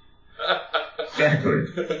 Exactly.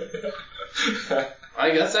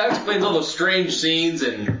 I guess that explains all those strange scenes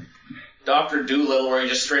in Dr. Dolittle where he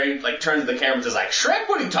just turns to the camera and says, like, Shrek,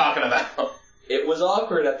 what are you talking about? It was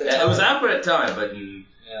awkward at the time. It was awkward at the time, but in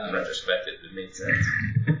retrospect, it made sense.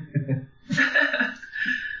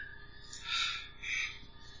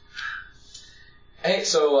 Hey,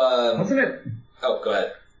 so, Wasn't it? Oh, go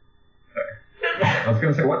ahead. I was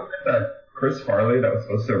gonna say, wasn't it that Chris Farley that was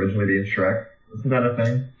supposed to originally be in Shrek? Wasn't that a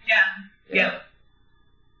thing? Yeah.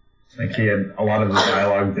 Like he had a lot of the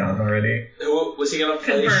dialogue done already. Was he gonna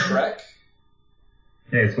play Confirmed. Shrek?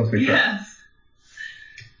 Yeah, it's supposed to be Shrek. Yes.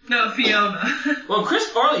 No, Fiona. Well, Chris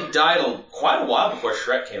Farley died quite a while before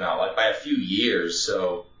Shrek came out, like by a few years,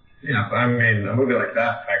 so... Yeah, but I mean, a movie like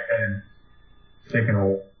that back then,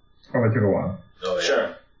 probably took a while. Oh, yeah.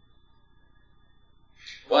 Sure.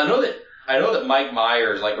 Well, I know that Mike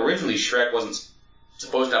Myers, like, originally Shrek wasn't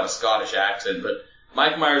supposed to have a Scottish accent, but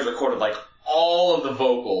Mike Myers recorded, like, all of the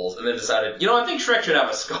vocals and then decided, I think Shrek should have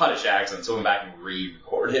a Scottish accent, so went back and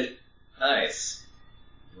re-recorded. Nice.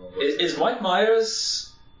 Is Mike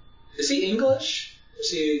Myers, is he English? Is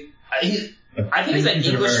he... I think he's like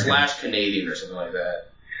English/Canadian or something like that.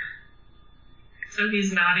 So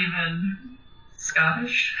he's not even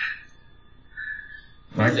Scottish?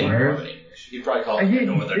 Mike Myers? He probably calls He it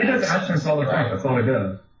Northern does accents all the time. That's all he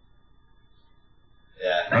does.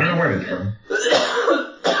 Yeah. I don't know where he's from.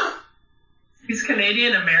 He's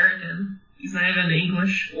Canadian American. He's not even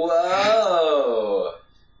English. Whoa.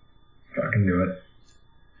 Fucking do it.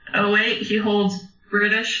 Oh wait, he holds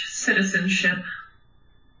British citizenship.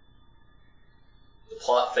 The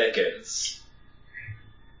plot thickens.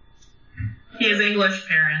 He has English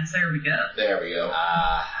parents. There we go. There we go.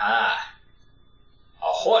 Aha.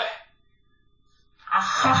 Ahoy.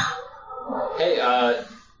 Aha. Hey,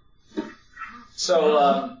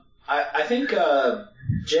 I think,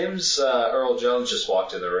 James Earl Jones just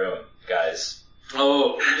walked in the room, guys.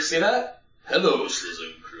 Oh, Did you see that? hello,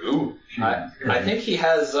 Slizzum crew. I think he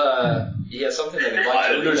has something that he'd like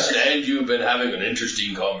to read us. understand you've been having an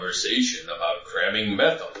interesting conversation about cramming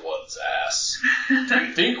meth up one's ass. Do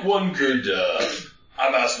you think one could,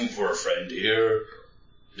 I'm asking for a friend here,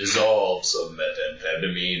 dissolve some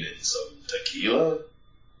methamphetamine in some tequila?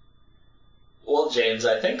 Well, James,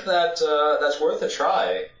 I think that that's worth a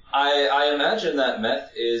try. I imagine that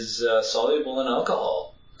meth is soluble in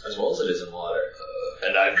alcohol, as well as it is in water.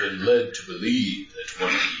 And I've been led to believe that one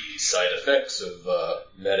of the side effects of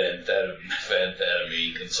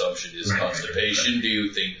methamphetamine consumption is constipation. Do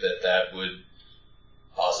you think that would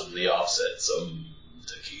possibly offset some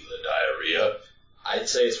tequila diarrhea? I'd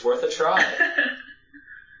say it's worth a try.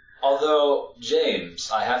 Although, James,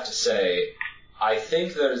 I have to say, I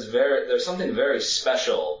think there's something very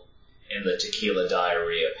special in the tequila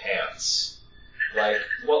diarrhea pants. Like,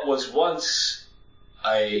 what was once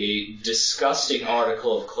a disgusting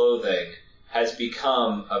article of clothing has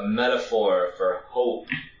become a metaphor for hope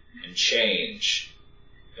and change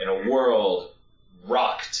in a world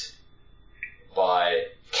rocked by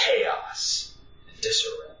chaos and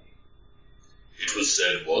disarray. It was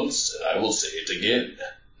said once, and I will say it again.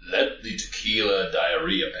 Let the tequila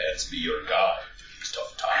diarrhea pants be your guide through these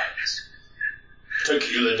tough times.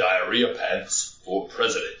 Tequila diarrhea pants for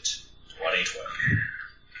president 2020.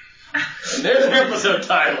 And there's your episode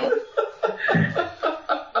title.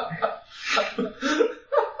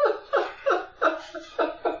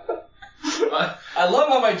 I love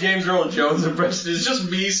how my James Earl Jones impression is just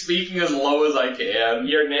me speaking as low as I can.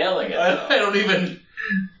 You're nailing it. I don't even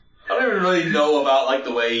really know about like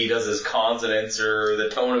the way he does his consonants or the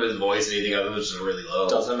tone of his voice or anything other than just really low.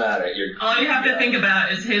 Doesn't matter. All you have to think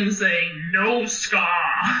about is him saying, "No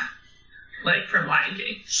Scar," like from Lion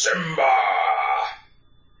King. Simba!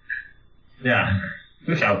 Yeah.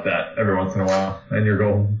 Just shout that every once in a while, and you're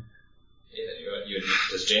golden.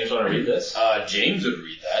 Does James want to read this? James would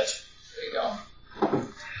read that. There you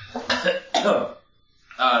go.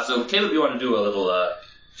 So Caleb, you want to do a little,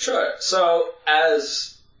 Sure. So,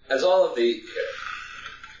 as all of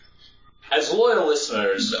as loyal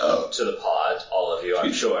listeners to the pod, all of you,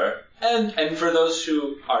 I'm sure, and for those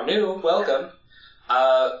who are new, welcome.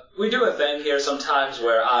 We do a thing here sometimes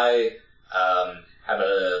where I have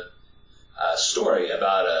a story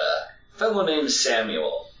about a fellow named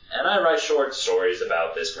Samuel, and I write short stories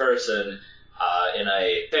about this person in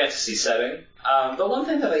a fantasy setting. But one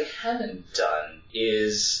thing that I haven't done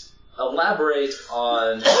is elaborate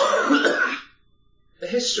on the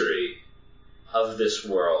history of this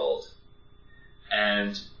world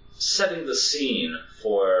and setting the scene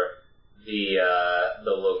for the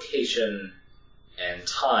location and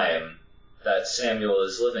time that Samuel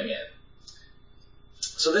is living in.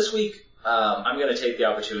 So this week, I'm going to take the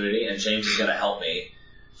opportunity, and James is going to help me,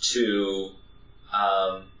 to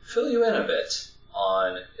fill you in a bit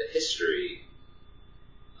on the history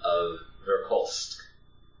of Verkhulst.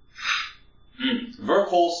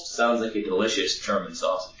 Verkhulst sounds like a delicious German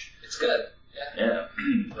sausage. It's good. Yeah.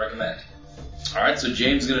 Recommend. Alright, so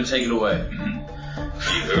James is going to take it away.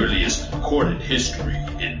 The earliest recorded history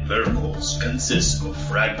in Verkhulst consists of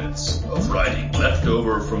fragments of writing left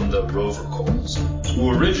over from the Roverkolls,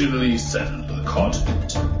 who originally settled the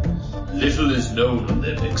continent. Little is known of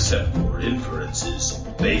them except for inferences.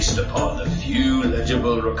 based upon the few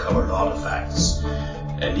legible recovered artifacts,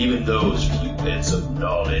 and even those few bits of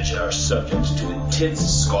knowledge are subject to intense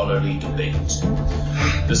scholarly debate.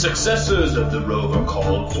 The successors of the rover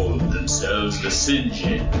call themselves the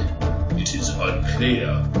Sinjin. It is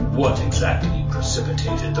unclear what exactly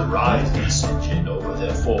precipitated the rise of the Sinjin over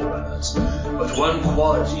their forerunners, but one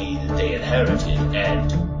quality that they inherited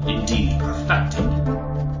and, indeed, perfected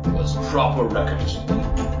was proper record keeping.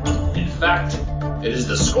 In fact, it is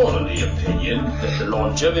the scholarly opinion that the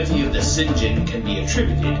longevity of the Sinjin can be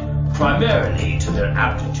attributed primarily to their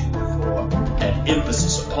aptitude for and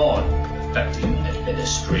emphasis upon effective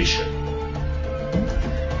administration.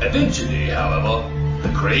 Eventually, however, the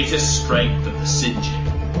greatest strength of the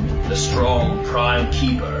Sinjin, the strong Prime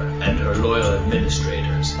Keeper and her loyal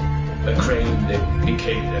administrators, became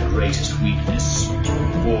their greatest weakness.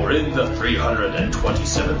 For in the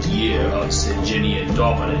 327th year of Sinjinian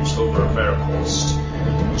dominance over Americost,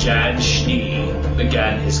 Jan Schnee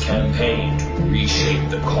began his campaign to reshape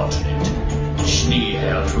the continent. Schnee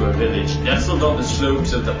hailed from a village nestled on the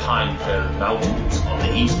slopes of the Pinefell Mountains on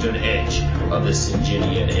the eastern edge of the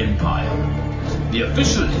Sinjinian Empire. The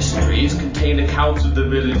official histories contain accounts of the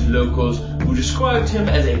village locals who described him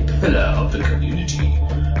as a pillar of the community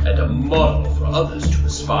and a model for others to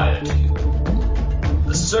aspire to.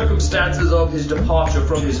 The circumstances of his departure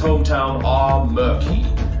from his hometown are murky,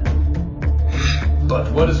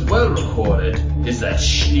 but what is well recorded is that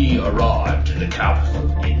Schnee arrived in the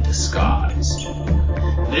capital in disguise.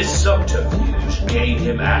 This subterfuge gained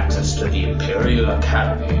him access to the Imperial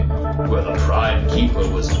Academy, where the Prime Keeper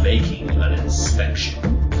was making an inspection.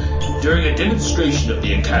 During a demonstration of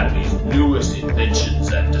the Academy's newest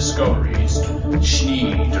inventions and discoveries,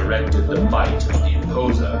 Schnee directed the might of the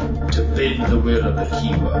Imposer to bend the will of the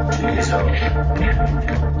Keeper to his own.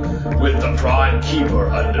 With the Prime Keeper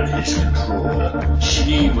under his control,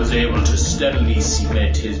 Schnee was able to steadily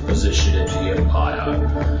cement his position in the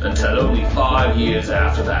Empire, until only 5 years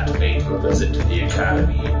after that fateful visit to the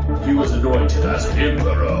Academy, he was anointed as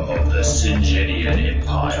Emperor of the Sinjinian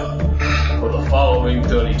Empire. For the following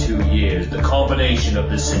 32 years, the combination of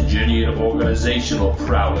the Sinjinian organizational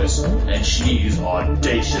prowess and Schnee's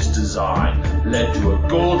audacious design led to a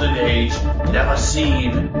golden age never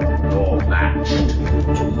seen nor matched.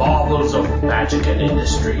 Marvels of magic and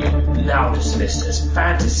industry, now dismissed as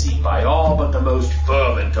fantasy by all but the most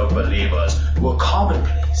fervent of believers, were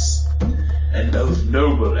commonplace, and both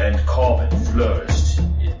noble and common flourished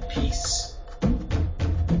in peace.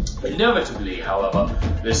 Inevitably, however,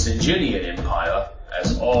 the Sinjinian Empire,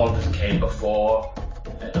 as all that came before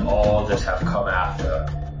and all that have come after,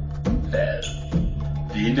 fell.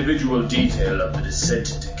 The individual detail of the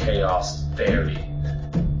descent into chaos varied,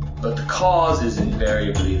 but the cause is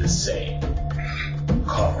invariably the same: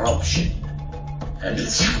 corruption, and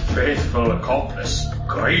its faithful accomplice,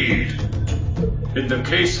 greed. In the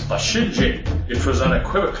case of the Sinjin, it was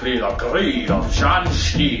unequivocally the greed of Jan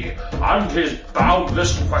Schnee and his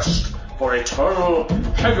boundless quest for eternal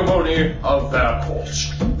hegemony of their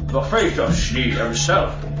coast. The fate of Schnee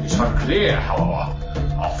himself is unclear, however.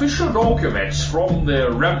 Official documents from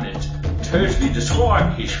the remnant tersely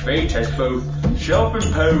describe his fate as both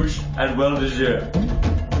self-imposed and well-deserved.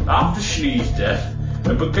 After Schnee's death,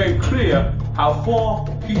 it became clear how far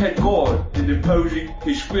he had gone in imposing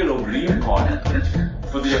his will over the Empire.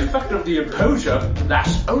 For the effect of the imposure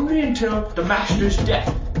lasts only until the Master's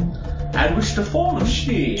death, and with the fall of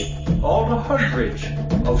Schnee, all the hundreds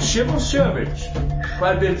of civil servants who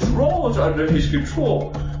had been thralls under his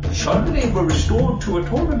control suddenly were restored to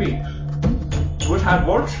autonomy. What had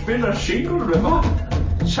once been a single river,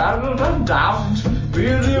 channeled and dammed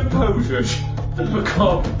via the imposers, had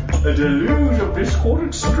become a deluge of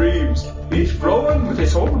discordant streams, each flowing with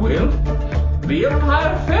its own will. The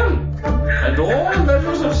Empire fell, and all the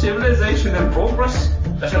measures of civilization and progress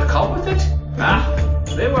that had come with it,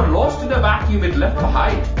 they were lost in the vacuum it left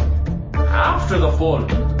behind. After the fall,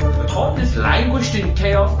 the continent languished in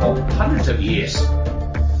chaos for hundreds of years,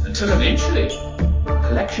 until eventually a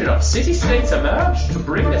collection of city-states emerged to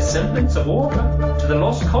bring a semblance of order to the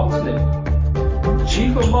lost continent.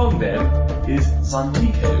 Chief among them is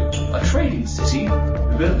Zantico, a trading city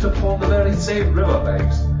built upon the very same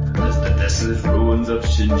riverbanks as the desolate ruins of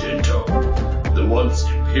Shinjinto, the once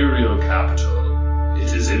imperial capital.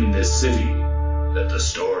 It is in this city that the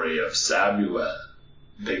story of Samuel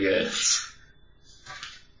begins.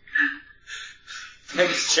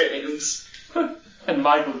 Thanks, James. And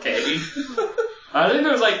Michael Caine. I think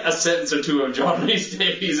there was like a sentence or two of John Rhys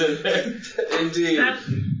Davies in there. Indeed.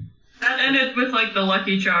 That ended with like the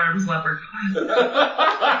Lucky Charms leprechaun.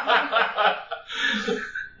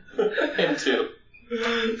 Him too.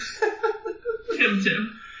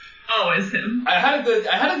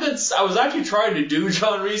 I was actually trying to do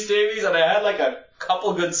John Rhys Davies, and I had like a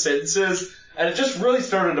couple good sentences, and it just really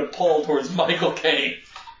started to pull towards Michael Caine.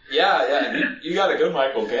 Yeah, you got a good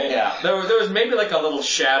Michael Caine. Yeah, there was maybe like a little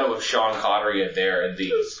shadow of Sean Connery in there in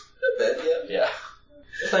these. A bit, yeah. Yeah.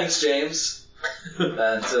 Thanks, James.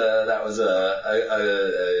 That was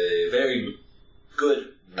a very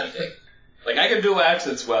good meeting. Like, I can do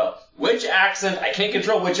accents well. Which accent, I can't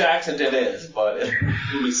control which accent it is, but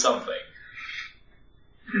it'll be something.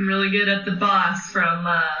 I'm really good at the boss from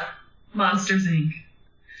Monsters, Inc.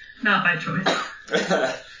 Not by choice.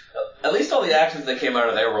 At least all the accents that came out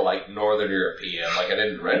of there were, like, Northern European. Like, I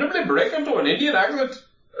didn't randomly break into an Indian accent.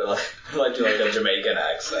 Like a Jamaican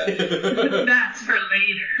accent. That's for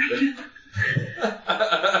later.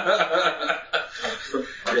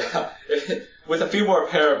 Yeah. With a few more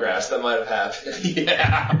paragraphs, that might have happened.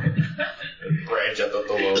 Yeah. Branch out the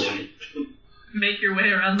Thelone. Make your way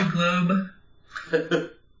around the globe.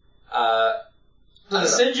 The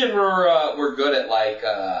Sinjin were good at, like,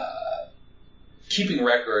 keeping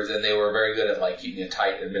records, and they were very good at, like, keeping a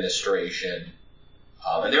tight administration.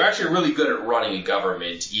 And they're actually really good at running a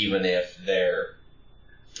government, even if their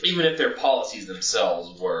policies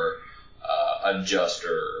themselves were unjust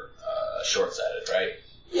or short-sighted, right?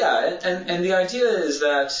 Yeah, and the idea is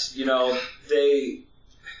that, you know,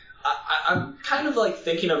 I'm kind of like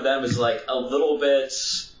thinking of them as like a little bit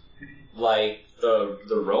like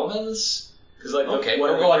the Romans, because like what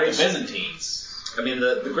about like the Byzantines? I mean,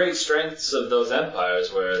 the great strengths of those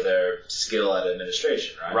empires were their skill at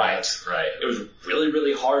administration, right? Right. It was really,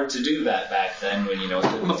 really hard to do that back then when, you know,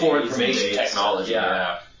 before information technology.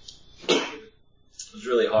 Yeah. It was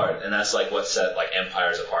really hard, and that's like what set like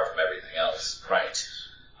empires apart from everything else. Right.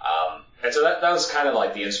 And so that was kind of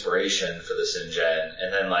like the inspiration for the Sinjin,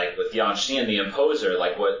 and then like with Yan Shi and the Imposer,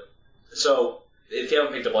 so if you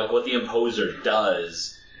haven't picked up, like what the Imposer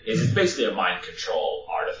does is it's basically a mind control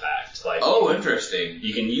artifact. Like, interesting.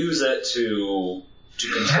 You can use it to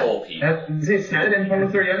control people. Is it said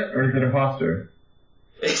Imposer yet, or is it Imposter?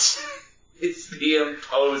 It's the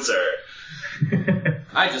Imposer.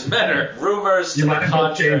 I just met her. Rumors to You the might as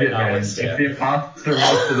well change contrary it, man. It's the Imposter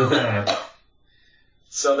most of the time.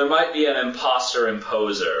 So there might be an Imposter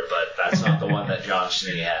Imposer, but that's not the one that Yan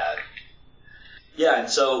Shi had. Yeah, and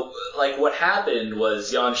so like what happened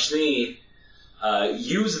was Yan Shi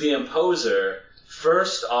used the Imposer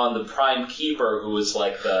first on the Prime Keeper, who was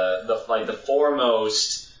like the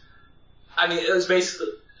foremost. I mean, it was basically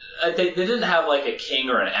they didn't have like a king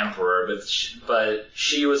or an emperor, but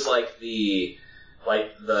she was like the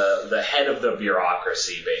head of the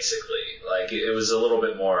bureaucracy, basically. Like it was a little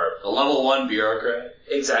bit more A level 1 bureaucrat.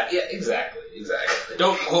 exactly.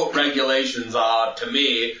 Don't quote regulations to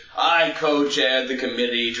me. I co-chaired the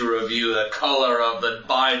committee to review the color of the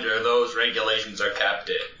binder those regulations are kept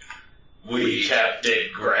in. We kept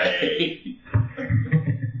it gray.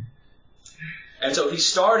 And so he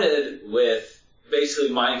started with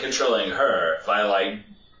basically mind controlling her by like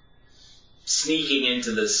sneaking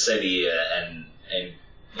into the city and you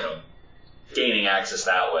know gaining access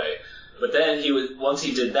that way. But then once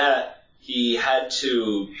he did that, he had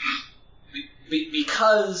to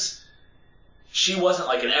because she wasn't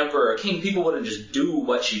like an emperor or king, people wouldn't just do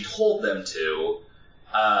what she told them to.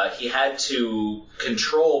 He had to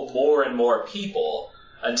control more and more people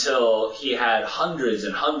until he had hundreds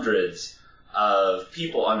and hundreds of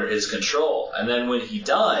people under his control. And then when he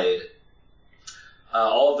died,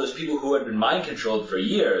 all of those people who had been mind controlled for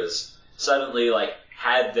years suddenly like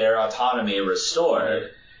had their autonomy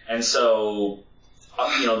restored. And so,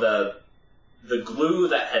 you know, the glue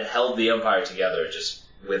that had held the empire together just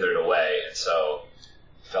withered away, and so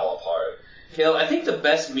fell apart. Caleb, I think the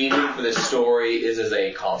best meaning for this story is as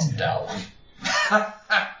a concept album.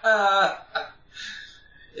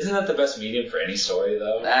 Isn't that the best medium for any story,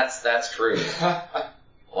 though? That's true.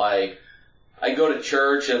 Like, I go to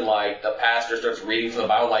church and like the pastor starts reading from the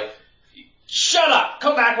Bible, like, shut up!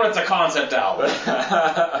 Come back when it's a concept album.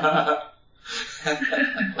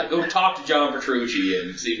 Like, go talk to John Petrucci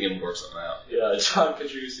and see if he can work something out. Yeah, John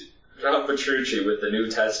Petrucci with the New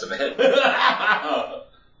Testament.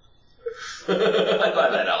 I'd I'd buy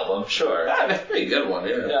that album, sure. That's a pretty good one,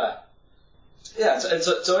 yeah. Yeah.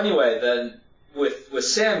 So anyway, then with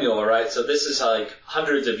Samuel, right? So this is like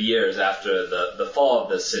hundreds of years after the fall of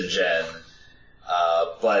the Sinjin,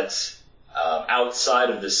 but outside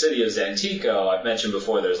of the city of Zantico, I've mentioned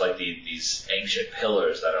before, there's like these ancient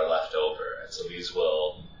pillars that are left over, and so these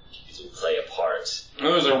will play a part.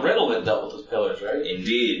 There was a riddle that dealt with those pillars, right?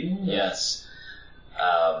 Indeed, yes.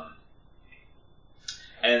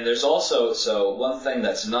 And there's also one thing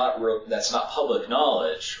that's not public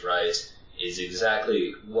knowledge, right? is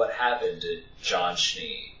exactly what happened to John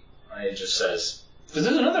Schnee. Right? It just says... Because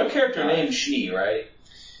there's another character named Schnee, right?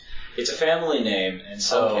 It's a family name, and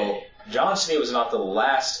so Okay. John Schnee was not the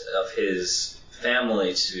last of his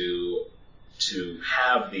family to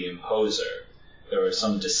have the Imposer. There were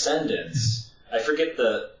some descendants. I forget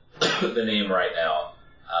the name right now.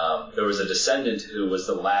 There was a descendant who was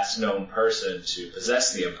the last known person to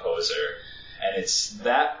possess the Imposer, and it's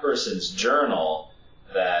that person's journal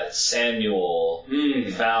that Samuel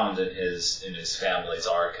found in his family's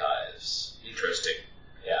archives. Interesting.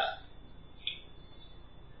 Yeah.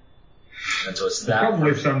 And so it's There's that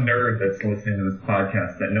probably person. some nerd that's listening to this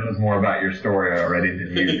podcast that knows more about your story already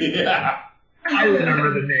than you do. Yeah. I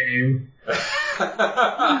remember the name.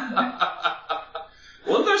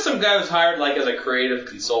 Wasn't there some guy who was hired like as a creative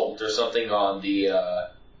consultant or something on the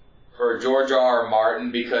for George R. R.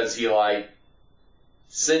 Martin because he like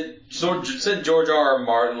sent George R. R.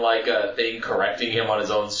 Martin like a thing correcting him on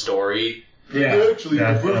his own story? Yeah, Actually, yeah, I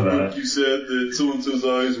in the saw first book that. you said that so-and-so's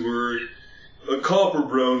eyes were a copper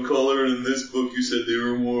brown color, and in this book you said they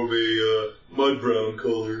were more of a mud brown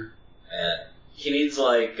color. Man, he needs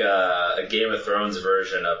like a Game of Thrones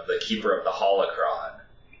version of the Keeper of the Holocron,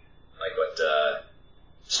 like what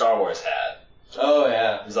Star Wars had. Oh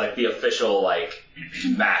yeah. He's like the official like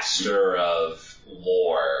master of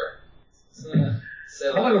lore.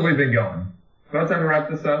 So, How long have we been going? About time to wrap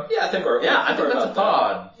this up? yeah, I think we're I think that's a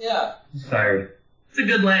pod. Yeah. I'm tired. It's a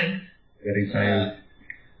good length. Getting tired.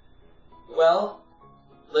 Well,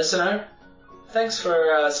 listener, thanks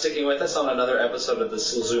for sticking with us on another episode of the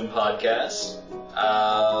Zoom podcast.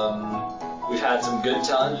 We've had some good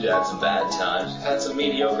times, we've had some bad times, we've had some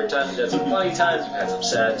mediocre times, we've had some funny times, we've had some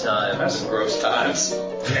sad times. That's some gross times.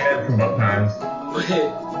 We had some butt times.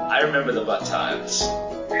 I remember the butt times.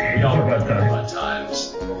 We all Remember butt the times. butt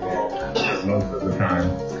times. Most of the time.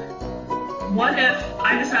 What if,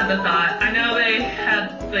 I just had the thought, I know they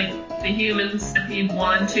had like the human centipede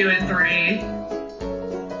 1, 2, and 3,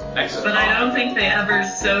 Excellent. but I don't think they ever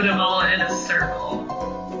sewed them all in a circle.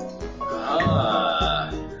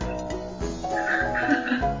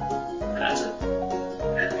 That's it.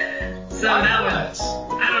 So that would,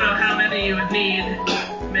 I don't know how many you would need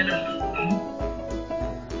minimum.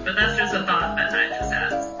 But that's just a thought that I just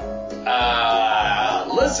had.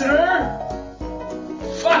 Listener,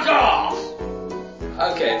 fuck off!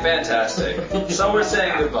 Okay, fantastic. So we're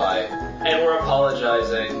saying goodbye, and we're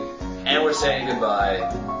apologizing, and we're saying goodbye,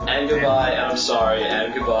 and goodbye, and I'm sorry,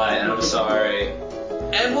 and goodbye, and I'm sorry.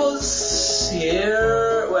 And we'll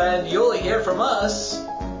hear when you'll hear from us.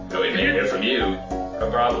 And we may hear from you,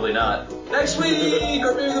 but probably not. Next week,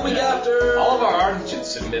 or maybe the week after. All of our artists should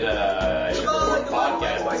submit a Goodbye,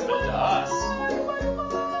 podcast goodbye, submit to us.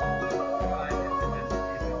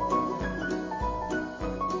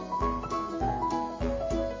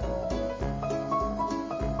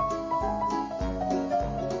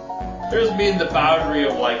 There's being the boundary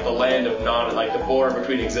of like the land of like the border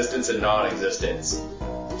between existence and non-existence.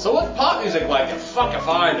 So what's pop music like? Fuck if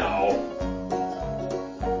I know.